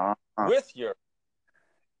with your.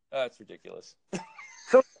 That's ridiculous.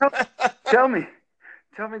 So tell me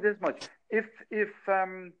this much: if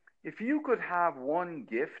you could have one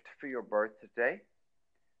gift for your birthday,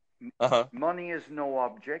 money is no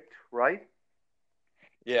object, right?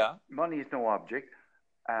 Yeah. Money is no object,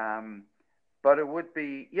 but it would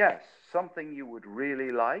be something you would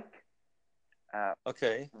really like.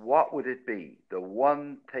 Okay. What would it be? The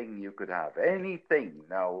one thing you could have? Anything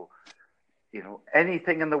now,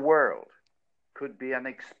 anything in the world. Could be an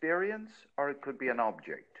experience or it could be an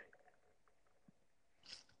object.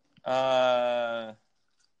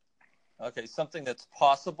 Okay, something that's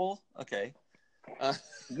possible. Okay.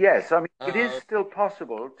 Yes, I mean it is still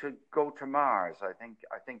possible to go to Mars. I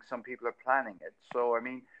think some people are planning it. So I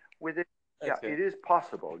mean, with it, it is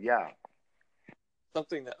possible. Yeah.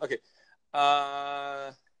 Something that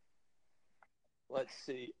let's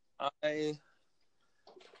see. I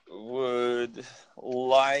would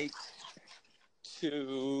like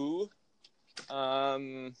to.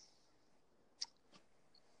 I'd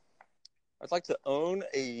like to own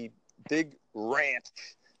a big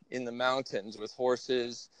ranch in the mountains with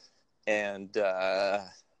horses and a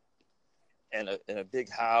big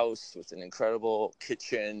house with an incredible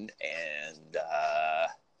kitchen and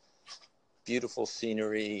beautiful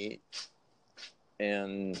scenery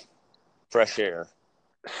and fresh air.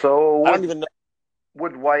 So I don't even know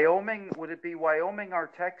Would it be Wyoming or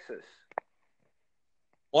Texas?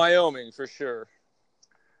 Wyoming for sure.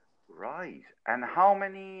 Right. And how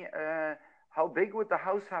big would the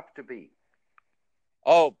house have to be?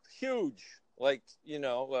 Oh, huge! Like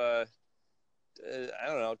I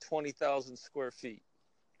don't know, 20,000 square feet.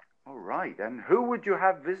 All right. And who would you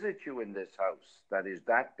have visit you in this house that is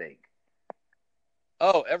that big?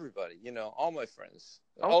 Oh, everybody, all my friends,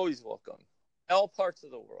 Oh. always welcome, all parts of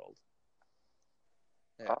the world.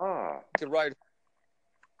 Yeah. Ah. Could ride,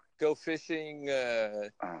 go fishing.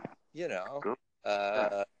 Good.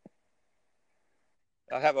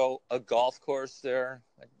 I have a golf course there.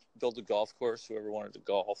 I built a golf course. Whoever wanted to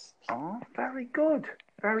golf. Oh, very good.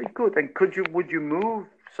 Very good. And would you move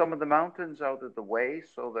some of the mountains out of the way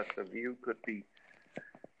so that the view could be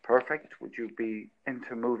perfect? Would you be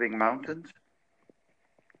into moving mountains?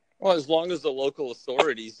 Well, as long as the local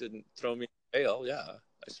authorities didn't throw me in jail, yeah,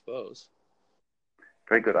 I suppose.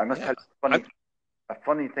 Very good. I must tell you a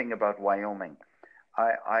funny thing about Wyoming.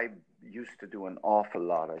 I used to do an awful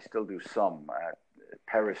lot. I still do some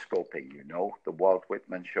periscoping, the Walt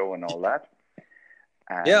Whitman show and all that.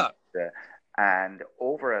 And, yeah. And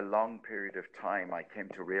over a long period of time, I came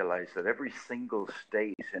to realize that every single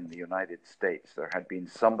state in the United States, there had been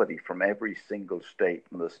somebody from every single state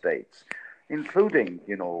in the States, including,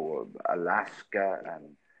 Alaska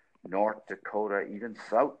and North Dakota, even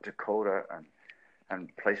South Dakota, and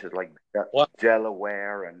places like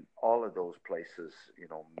Delaware and all of those places,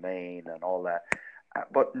 Maine and all that.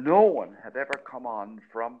 But no one had ever come on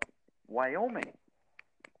from Wyoming.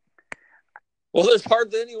 Well, there's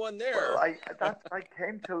hardly anyone there. Well, I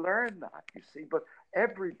came to learn that, you see. But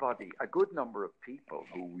everybody, a good number of people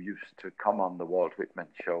who used to come on the Walt Whitman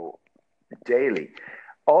show daily,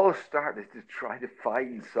 all started to try to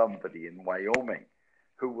find somebody in Wyoming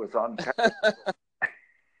who was on Periscope.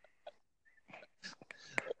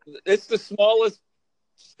 It's the smallest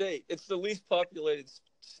state. It's the least populated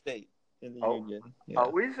state in the Union. Yeah.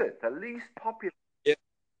 Oh, is it? The least populated? Yeah.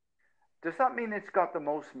 Does that mean it's got the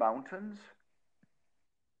most mountains?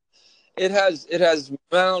 It has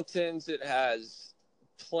mountains. It has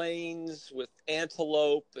plains with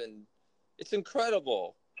antelope, and it's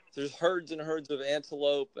incredible. There's herds and herds of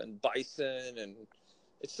antelope and bison, and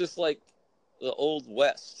it's just like the Old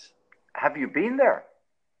West. Have you been there?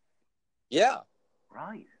 Yeah.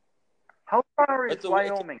 Right. How far is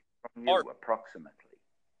Wyoming from you, approximately?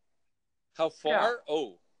 How far? Yeah.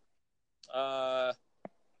 Oh,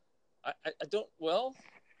 I don't. Well,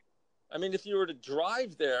 I mean, if you were to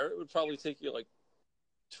drive there, it would probably take you like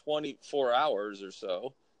 24 hours or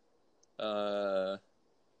so.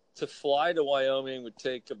 To fly to Wyoming would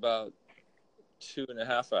take about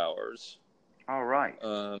 2.5 hours. All right.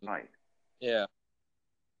 Right. Yeah.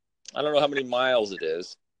 I don't know how many miles it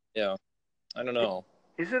is. Yeah. I don't know.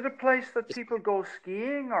 Is it a place that people go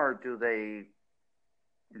skiing, or do they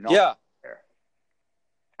not? Yeah. There?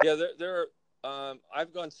 Yeah, there.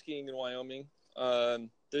 I've gone skiing in Wyoming.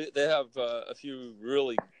 They have a few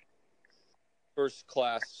really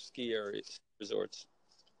first-class ski resorts.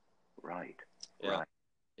 Right. Yeah. Right.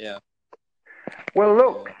 Yeah. Well,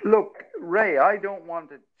 look, Ray. I don't want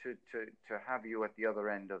to have you at the other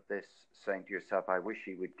end of this saying to yourself, "I wish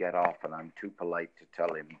he would get off," and I'm too polite to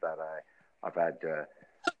tell him that I've had a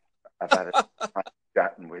time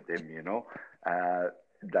chatting with him,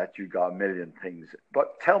 that you got a million things.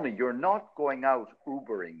 But tell me, you're not going out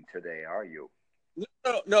Ubering today, are you?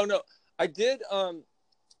 No. I did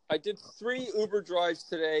 3 Uber drives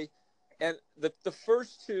today, and the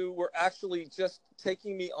first 2 were actually just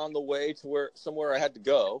taking me on the way to somewhere I had to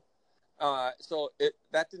go. So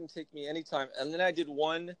that didn't take me any time. And then I did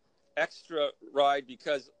 1 extra ride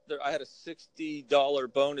because I had a $60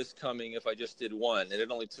 bonus coming if I just did 1, and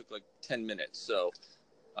it only took like 10 minutes. So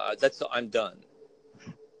I'm done.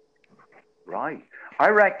 Right. I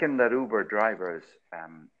reckon that Uber drivers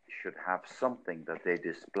should have something that they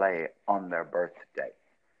display on their birthday,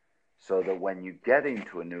 so that when you get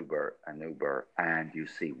into an Uber and you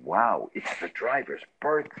see, wow, it's the driver's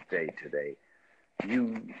birthday today,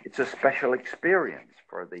 it's a special experience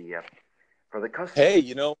for the customer.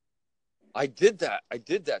 Hey, I did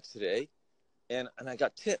that today, and I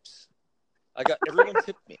got tips. Everyone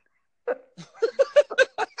tipped me.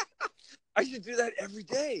 I should do that every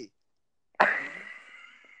day.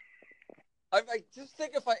 I just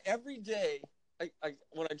think if every day,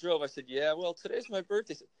 when I drove, I said, yeah, well, today's my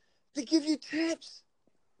birthday. They give you tips.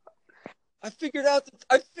 I figured out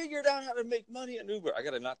how to make money on Uber. I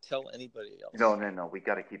got to not tell anybody else. No. We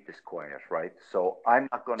got to keep this quiet, right? So I'm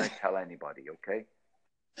not going to tell anybody, okay?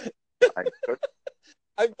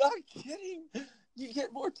 I'm not kidding. You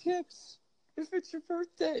get more tips. if it's your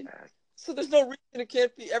birthday. So there's no reason it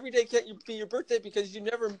can't be every day. Can't be your birthday because you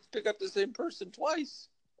never pick up the same person twice.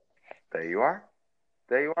 There you are.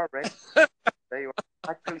 There you are, Ray. There you are.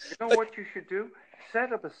 Actually, you know what you should do?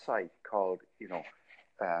 Set up a site called,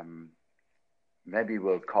 maybe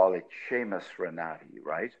we'll call it Seamus Renati,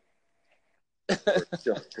 right?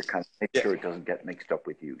 Just to kind of make sure it doesn't get mixed up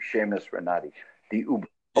with you. Seamus Renati, the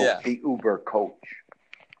Uber coach.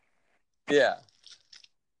 Yeah.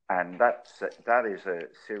 And that is a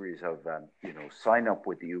series of, sign up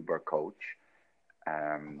with the Uber coach.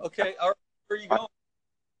 Okay, all right, where are you going?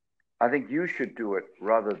 I think you should do it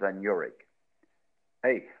rather than Yurik.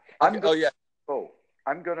 Hey, I'm going to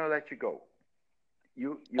let you go.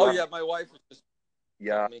 My wife was just.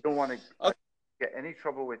 Yeah, I don't want to get any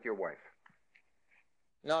trouble with your wife.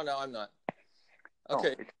 No, I'm not.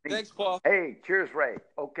 Okay, thanks, Paul. Hey, cheers, Ray.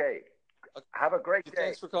 Okay, have a great day.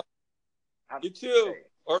 Thanks for calling. You too.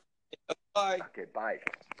 Bye. Okay, bye.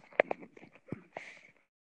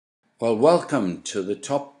 Well, welcome to the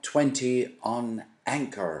Top 20 on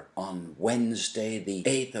Anchor on Wednesday, the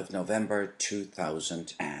 8th of November,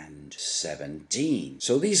 2017.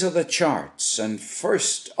 So these are the charts, and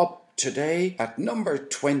first up today at number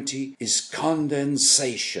 20 is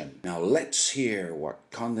Condensation. Now let's hear what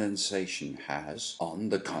Condensation has on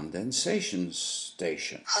the Condensation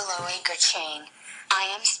station. Hello, Anchor Chain. I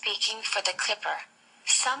am speaking for the Clipper.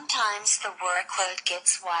 Sometimes the workload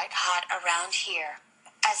gets white hot around here.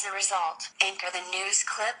 As a result, Anchor the News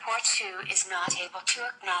clip or two is not able to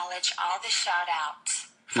acknowledge all the shout-outs.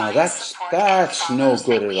 Now that's no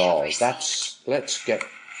good at all. Let's get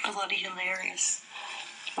bloody hilarious.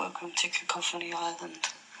 Welcome to Cacophony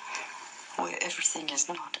Island, where everything is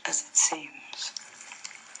not as it seems.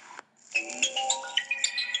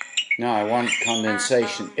 Now I want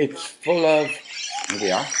Condensation. It's full of. Here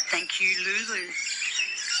we are. Thank you, Lulu.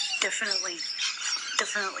 Definitely,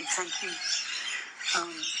 thank you.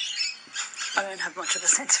 I don't have much of a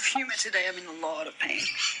sense of humour today. I'm in a lot of pain.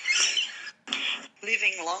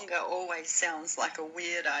 Living longer always sounds like a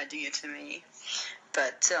weird idea to me.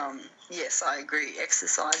 But, yes, I agree.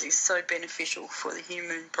 Exercise is so beneficial for the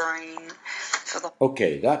human brain.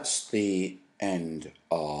 Okay, that's the end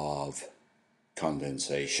of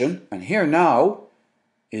Condensation. And here now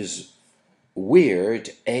is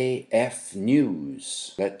Weird AF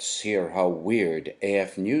News. Let's hear how weird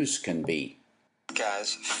AF News can be.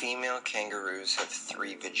 Guys, female kangaroos have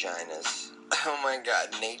 3 vaginas. Oh my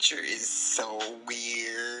god, nature is so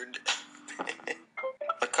weird.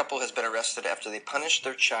 A couple has been arrested after they punished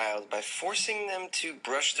their child by forcing them to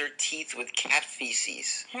brush their teeth with cat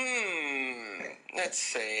feces. Let's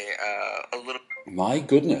say a little... My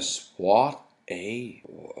goodness, what a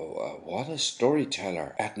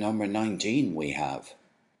storyteller. At number 19 we have.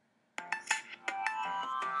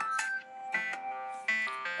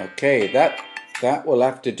 Okay, that will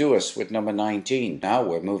have to do us with number 19. Now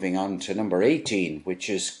we're moving on to number 18, which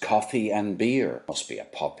is Coffee and Beer. Must be a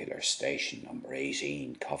popular station, number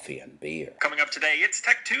 18, Coffee and Beer. Coming up today, it's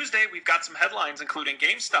Tech Tuesday. We've got some headlines including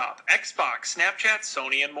GameStop, Xbox, Snapchat,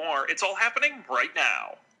 Sony, and more. It's all happening right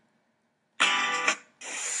now.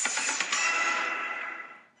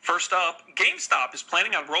 First up, GameStop is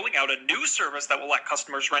planning on rolling out a new service that will let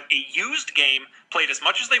customers rent a used game, play it as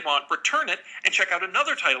much as they want, return it, and check out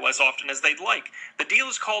another title as often as they'd like. The deal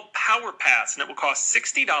is called Power Pass, and it will cost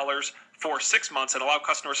 $60 for 6 months and allow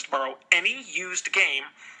customers to borrow any used game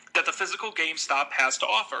that the physical GameStop has to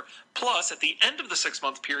offer. Plus, at the end of the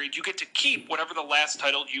 6-month period, you get to keep whatever the last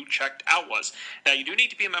title you checked out was. Now, you do need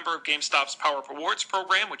to be a member of GameStop's Power Rewards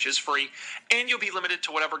program, which is free, and you'll be limited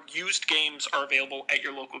to whatever used games are available at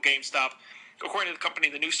your local GameStop. According to the company,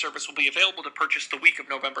 the new service will be available to purchase the week of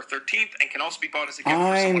November 13th and can also be bought as a gift for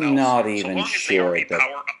someone else. I'm not even sure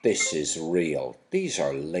that this is real. These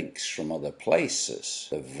are links from other places.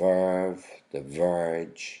 The Verve, The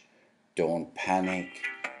Verge, Don't Panic.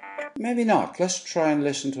 Maybe not. Let's try and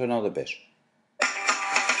listen to another bit.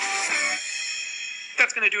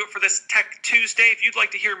 That's going to do it for this Tech Tuesday. If you'd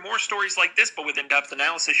like to hear more stories like this, but with in-depth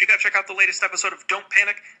analysis, you got to check out the latest episode of Don't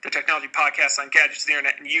Panic, the technology podcast on gadgets, the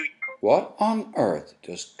internet, and you. What on earth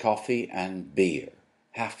does coffee and beer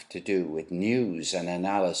have to do with news and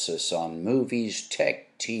analysis on movies,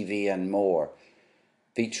 tech, TV, and more,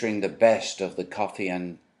 featuring the best of the Coffee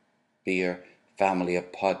and Beer family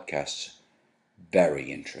of podcasts?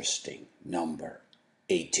 Very interesting. Number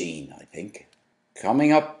 18, I think.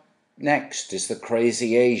 Coming up next is the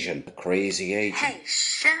Crazy Asian. The Crazy Asian. Hey,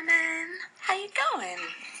 Shannon. How you going?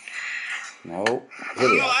 No. Here we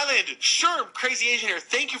Blue are. Island, sure, Crazy Asian here.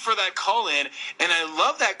 Thank you for that call in. And I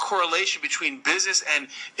love that correlation between business and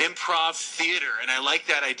improv theater. And I like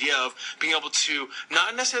that idea of being able to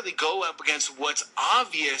not necessarily go up against what's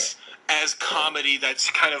obvious as comedy that's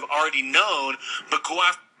kind of already known, but go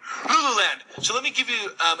after Lululand. So let me give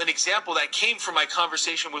you an example that came from my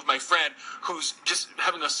conversation with my friend who's just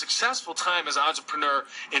having a successful time as an entrepreneur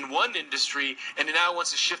in one industry and now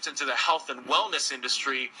wants to shift into the health and wellness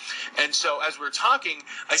industry. And so as we were talking,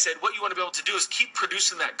 I said, what you want to be able to do is keep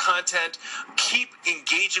producing that content, keep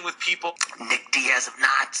engaging with people. Nick Diaz of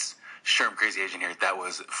Knots. Sure, I'm Crazy Asian here. That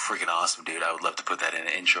was freaking awesome, dude. I would love to put that in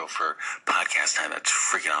an intro for podcast time. That's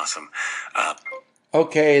freaking awesome.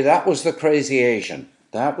 Okay, that was the Crazy Asian.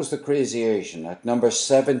 That was the Crazy Asian at number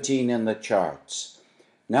 17 in the charts.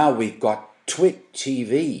 Now we've got Twit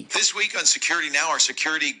TV. This week on Security Now, our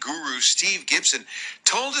security guru, Steve Gibson,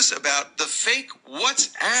 told us about the fake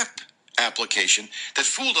WhatsApp application that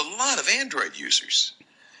fooled a lot of Android users.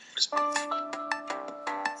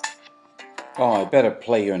 Oh, I better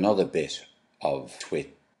play you another bit of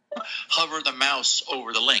Twit. Hover the mouse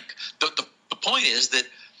over the link. The point is that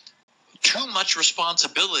too much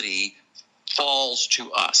responsibility falls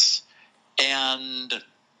to us, and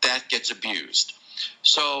that gets abused.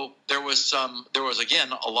 So there was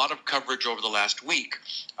again a lot of coverage over the last week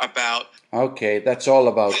about. Okay, that's all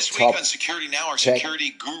about this top week on Security Now, our tech security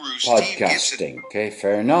guru, Steve Gibson. podcasting. Okay,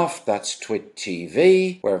 fair enough. That's Twit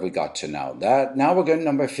TV. Where have we got to now? Now we're going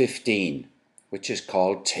number 15. Which is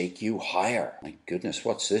called Take You Higher. My goodness,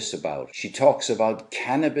 what's this about? She talks about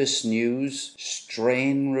cannabis news,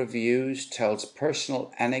 strain reviews, tells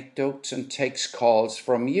personal anecdotes, and takes calls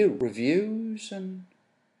from you. Reviews and...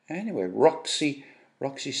 Anyway, Roxy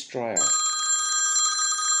Stryer.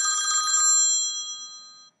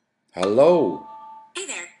 Hello. Hey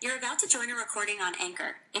there, you're about to join a recording on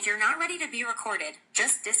Anchor. If you're not ready to be recorded,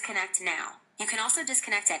 just disconnect now. You can also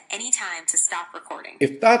disconnect at any time to stop recording.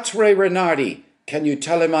 If that's Ray Renardi, can you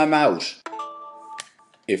tell him I'm out?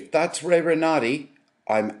 If that's Ray Renardi,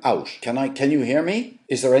 I'm out. Can you hear me?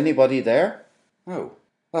 Is there anybody there? Oh,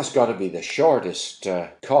 that's got to be the shortest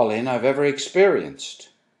call-in I've ever experienced.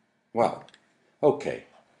 Well, okay.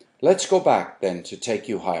 Let's go back then to Take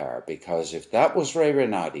You Higher, because if that was Ray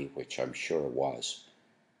Renardi, which I'm sure it was.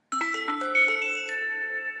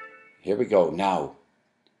 Here we go now.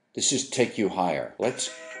 This is Take You Higher. Let's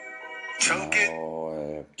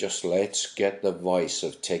get the voice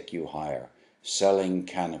of Take You Higher. Selling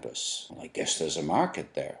cannabis. Well, I guess there's a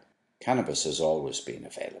market there. Cannabis has always been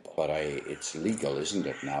available, but it's legal, isn't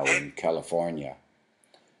it, now in California?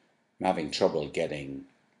 I'm having trouble getting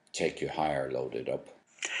Take You Higher loaded up.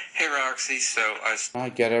 Hey, Roxy. So I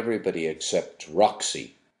get everybody except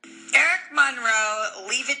Roxy. Eric Monroe,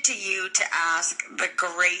 leave it to you to ask the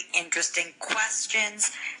great, interesting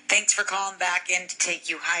questions. Thanks for calling back in to Take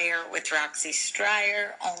You Higher with Roxy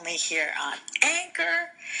Stryer, only here on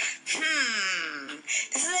Anchor.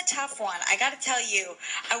 This is a tough one. I got to tell you,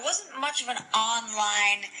 I wasn't much of an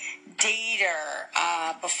online dater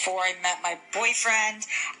before I met my boyfriend.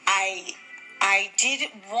 I did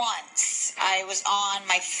it once.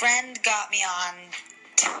 My friend got me on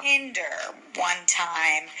Tinder one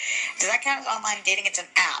time. Does that count as online dating? It's an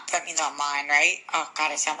app. That means online, right? Oh,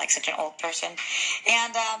 God, I sound like such an old person.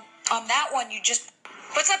 And on that one, you just...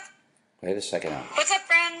 What's up? Wait a second now. What's up,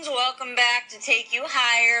 friends? Welcome back to Take You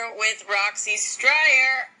Higher with Roxy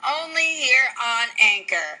Stryer, only here on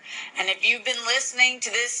Anchor. And if you've been listening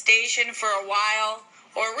to this station for a while,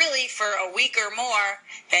 or really for a week or more,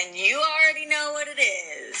 then you already know what it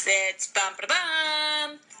is. It's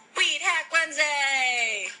Bum-Ba-Da-Bum, Weed Hack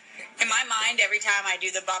Wednesday. In my mind, every time I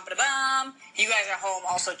do the Bum-Ba-Da-Bum, you guys at home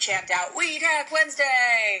also chant out Weed Hack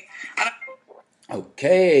Wednesday.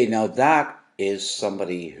 Okay, now that is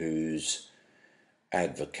somebody who's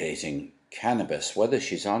advocating cannabis. Whether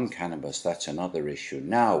she's on cannabis, that's another issue.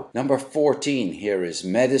 Now, number 14 here is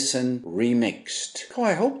Medicine Remixed. Oh,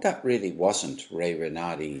 I hope that really wasn't Ray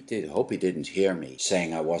Renardi. I hope he didn't hear me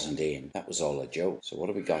saying I wasn't in. That was all a joke. So what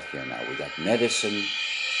do we got here now? We got Medicine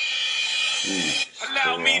Remixed.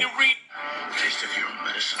 Allow me to read. Taste of your own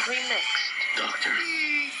medicine. Remixed. Doctor.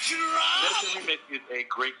 Medicine Remix is a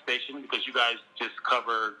great station because you guys just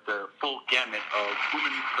cover the full gamut of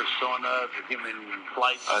human persona, the human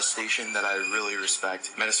plight. A station that I really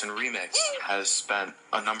respect, Medicine Remix, has spent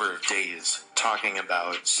a number of days talking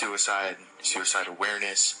about suicide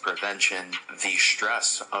awareness, prevention, the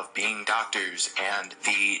stress of being doctors, and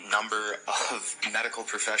the number of medical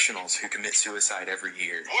professionals who commit suicide every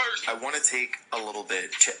year. I want to take a little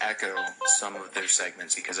bit to echo some of their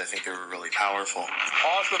segments because I think they were really powerful.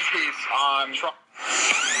 Awesome piece on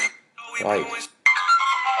Right.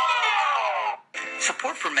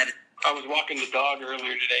 Support for meditation. I was walking the dog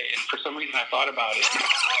earlier today, and for some reason I thought about it.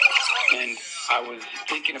 And I was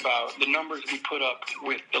thinking about the numbers we put up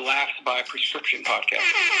with the Laughs by Prescription podcast.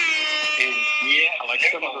 And yeah, like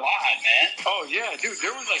some of the man. Oh yeah, dude,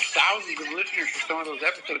 there was like thousands of listeners for some of those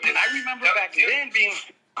episodes. And I remember back then being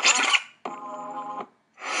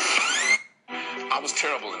I was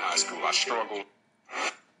terrible in high school. I struggled.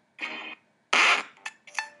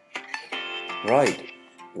 Right.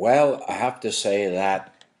 Well, I have to say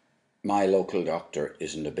that my local doctor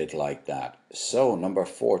isn't a bit like that. So, number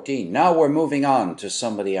 14. Now we're moving on to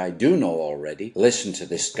somebody I do know already. Listen to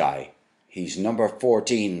this guy. He's number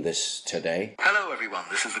 14 today. Hello everyone,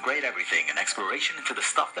 this is The Great Everything, an exploration into the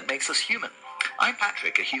stuff that makes us human. I'm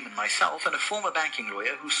Patrick, a human myself, and a former banking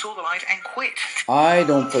lawyer who saw the light and quit. I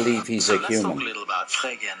don't believe he's a Let's talk a human. little about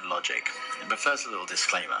Frege and logic. But first a little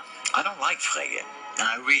disclaimer. I don't like Frege, and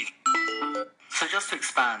I really... So just to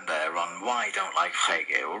expand there on why I don't like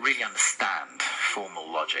Frege, or really understand formal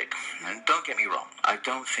logic. And don't get me wrong, I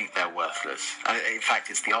don't think they're worthless. In fact,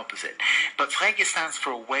 it's the opposite. But Frege stands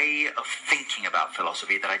for a way of thinking about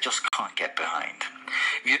philosophy that I just can't get behind.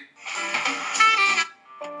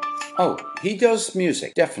 Oh, he does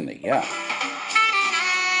music, definitely, yeah.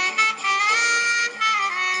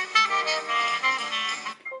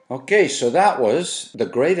 Okay, so that was The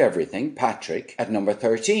Great Everything, Patrick, at number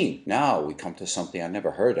 13. Now we come to something I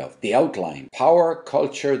never heard of. The Outline. Power,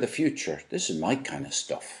 Culture, the Future. This is my kind of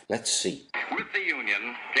stuff. Let's see. With the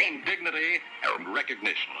union came dignity and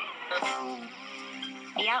recognition.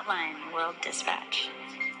 The Outline World Dispatch.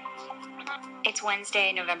 It's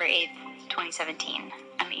Wednesday, November 8th, 2017.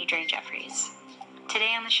 I'm Adrienne Jeffries.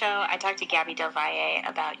 Today on the show, I talked to Gabby Del Valle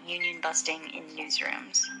about union busting in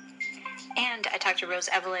newsrooms. And I talked to Rose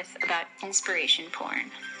Eveleth about inspiration porn.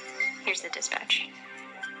 Here's the dispatch.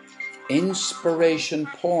 Inspiration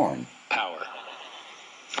porn. Power.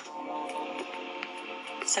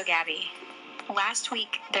 So, Gabby, last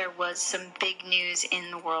week there was some big news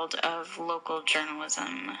in the world of local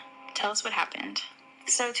journalism. Tell us what happened.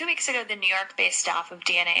 So 2 weeks ago, the New York-based staff of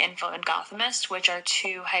DNA Info and Gothamist, which are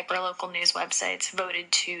two hyperlocal news websites, voted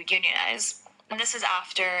to unionize. And this is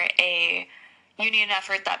after a union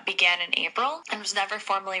effort that began in April and was never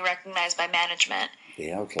formally recognized by management.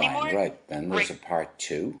 The Outline, Anymore? right. Then there's a part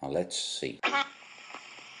 2. Now let's see.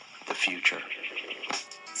 The future.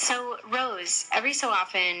 So, Rose, every so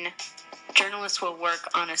often, journalists will work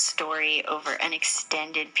on a story over an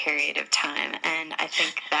extended period of time, and I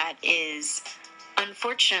think that is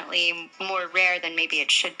unfortunately more rare than maybe it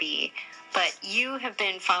should be. But you have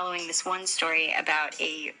been following this one story about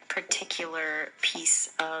a particular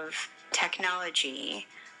piece of technology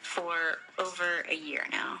for over a year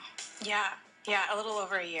now. Yeah, a little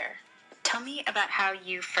over a year. Tell me about how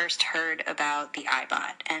you first heard about the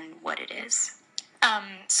iBot and what it is.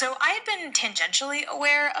 So I had been tangentially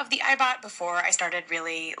aware of the iBot before I started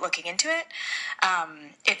really looking into it.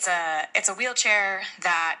 It's a wheelchair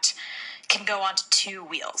that can go onto two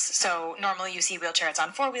wheels. So normally you see wheelchairs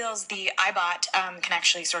on four wheels. The iBot can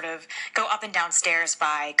actually sort of go up and down stairs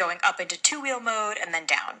by going up into two-wheel mode and then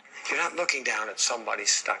down. You're not looking down at somebody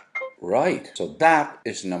stuck. Right, so that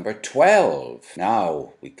is number 12.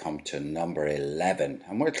 Now we come to number 11,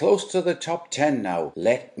 and we're close to the top 10 now.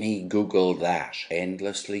 Let me Google that.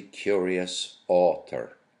 Endlessly curious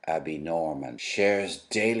author Abby Norman shares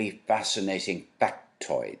daily fascinating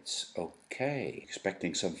factoids. Okay,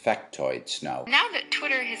 expecting some factoids now. Now that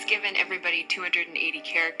Twitter has given everybody 280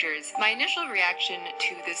 characters, my initial reaction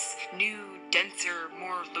to this new, denser,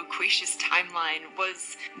 more loquacious timeline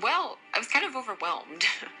was, well, I was kind of overwhelmed.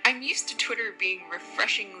 I'm used to Twitter being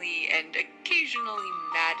refreshingly and occasionally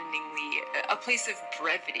maddeningly a place of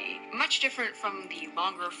brevity, much different from the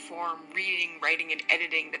longer form reading, writing, and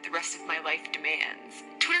editing that the rest of my life demands.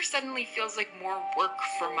 Twitter suddenly feels like more work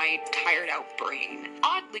for my tired out brain.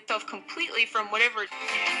 Oddly self-completely from whatever...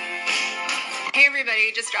 Hey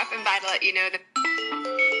everybody, just dropping by to let you know that...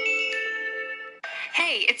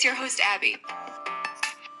 Hey, it's your host Abby.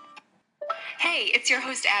 Hey, it's your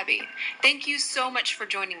host Abby. Thank you so much for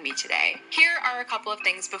joining me today. Here are a couple of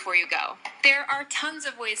things before you go. There are tons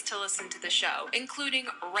of ways to listen to the show, including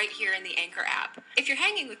right here in the Anchor app. If you're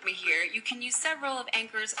hanging with me here, you can use several of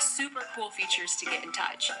Anchor's super cool features to get in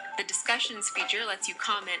touch. The discussions feature lets you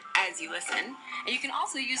comment as you listen, and you can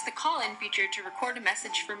also use the call-in feature to record a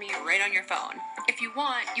message for me right on your phone. If you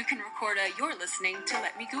want, you can record a "You're listening" to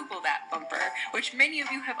Let Me Google That bumper, which many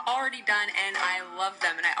of you have already done, and I love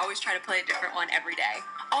them, and I always try to play a different one every day.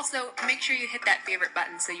 Also, make sure you hit that favorite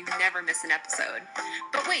button so you never miss an episode.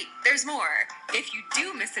 But wait, there's more. If you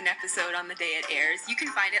do miss an episode on the day it airs, you can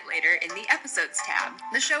find it later in the Episodes tab.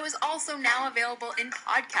 The show is also now available in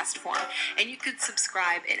podcast form, and you could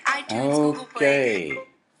subscribe in iTunes, Google Play.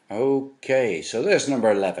 Okay, so there's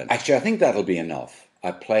number 11. Actually, I think that'll be enough.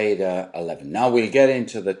 I played 11. Now we'll get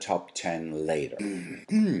into the top 10 later.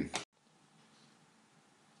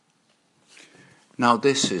 Now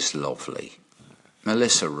this is lovely.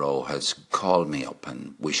 Melissa Rowe has called me up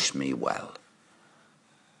and wished me well.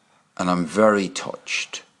 And I'm very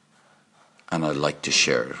touched. And I'd like to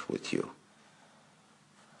share it with you.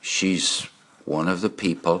 She's one of the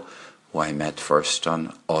people who I met first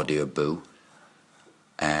on Audioboo.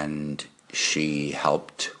 And she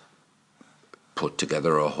helped put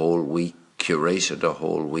together a whole week, curated a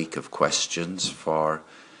whole week of questions for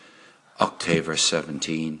October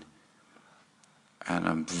 17.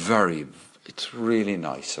 And it's really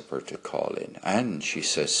nice of her to call in. And she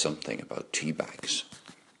says something about tea bags.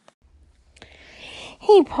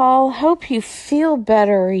 Hey, Paul, hope you feel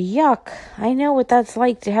better. Yuck. I know what that's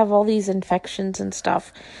like to have all these infections and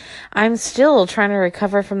stuff. I'm still trying to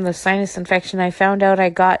recover from the sinus infection I found out I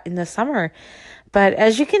got in the summer. But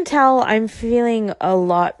as you can tell, I'm feeling a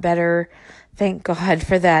lot better. Thank God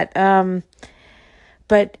for that.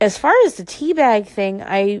 But as far as the tea bag thing,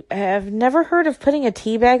 I have never heard of putting a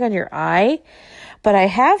tea bag on your eye. But I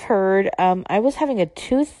have heard, I was having a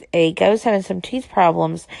toothache. I was having some teeth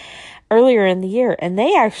problems earlier in the year, and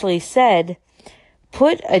they actually said,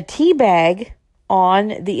 put a tea bag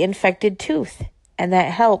on the infected tooth, and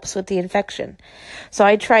that helps with the infection. So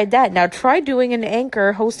I tried that. Now try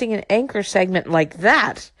hosting an anchor segment like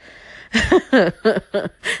that.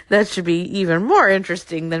 That should be even more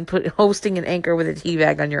interesting than hosting an anchor with a tea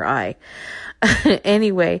bag on your eye.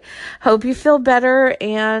 Anyway, hope you feel better,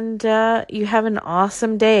 and you have an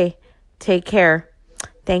awesome day. Take care.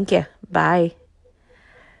 Thank you. Bye.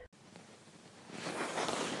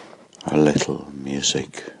 A little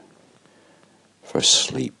music for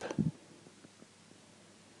sleep.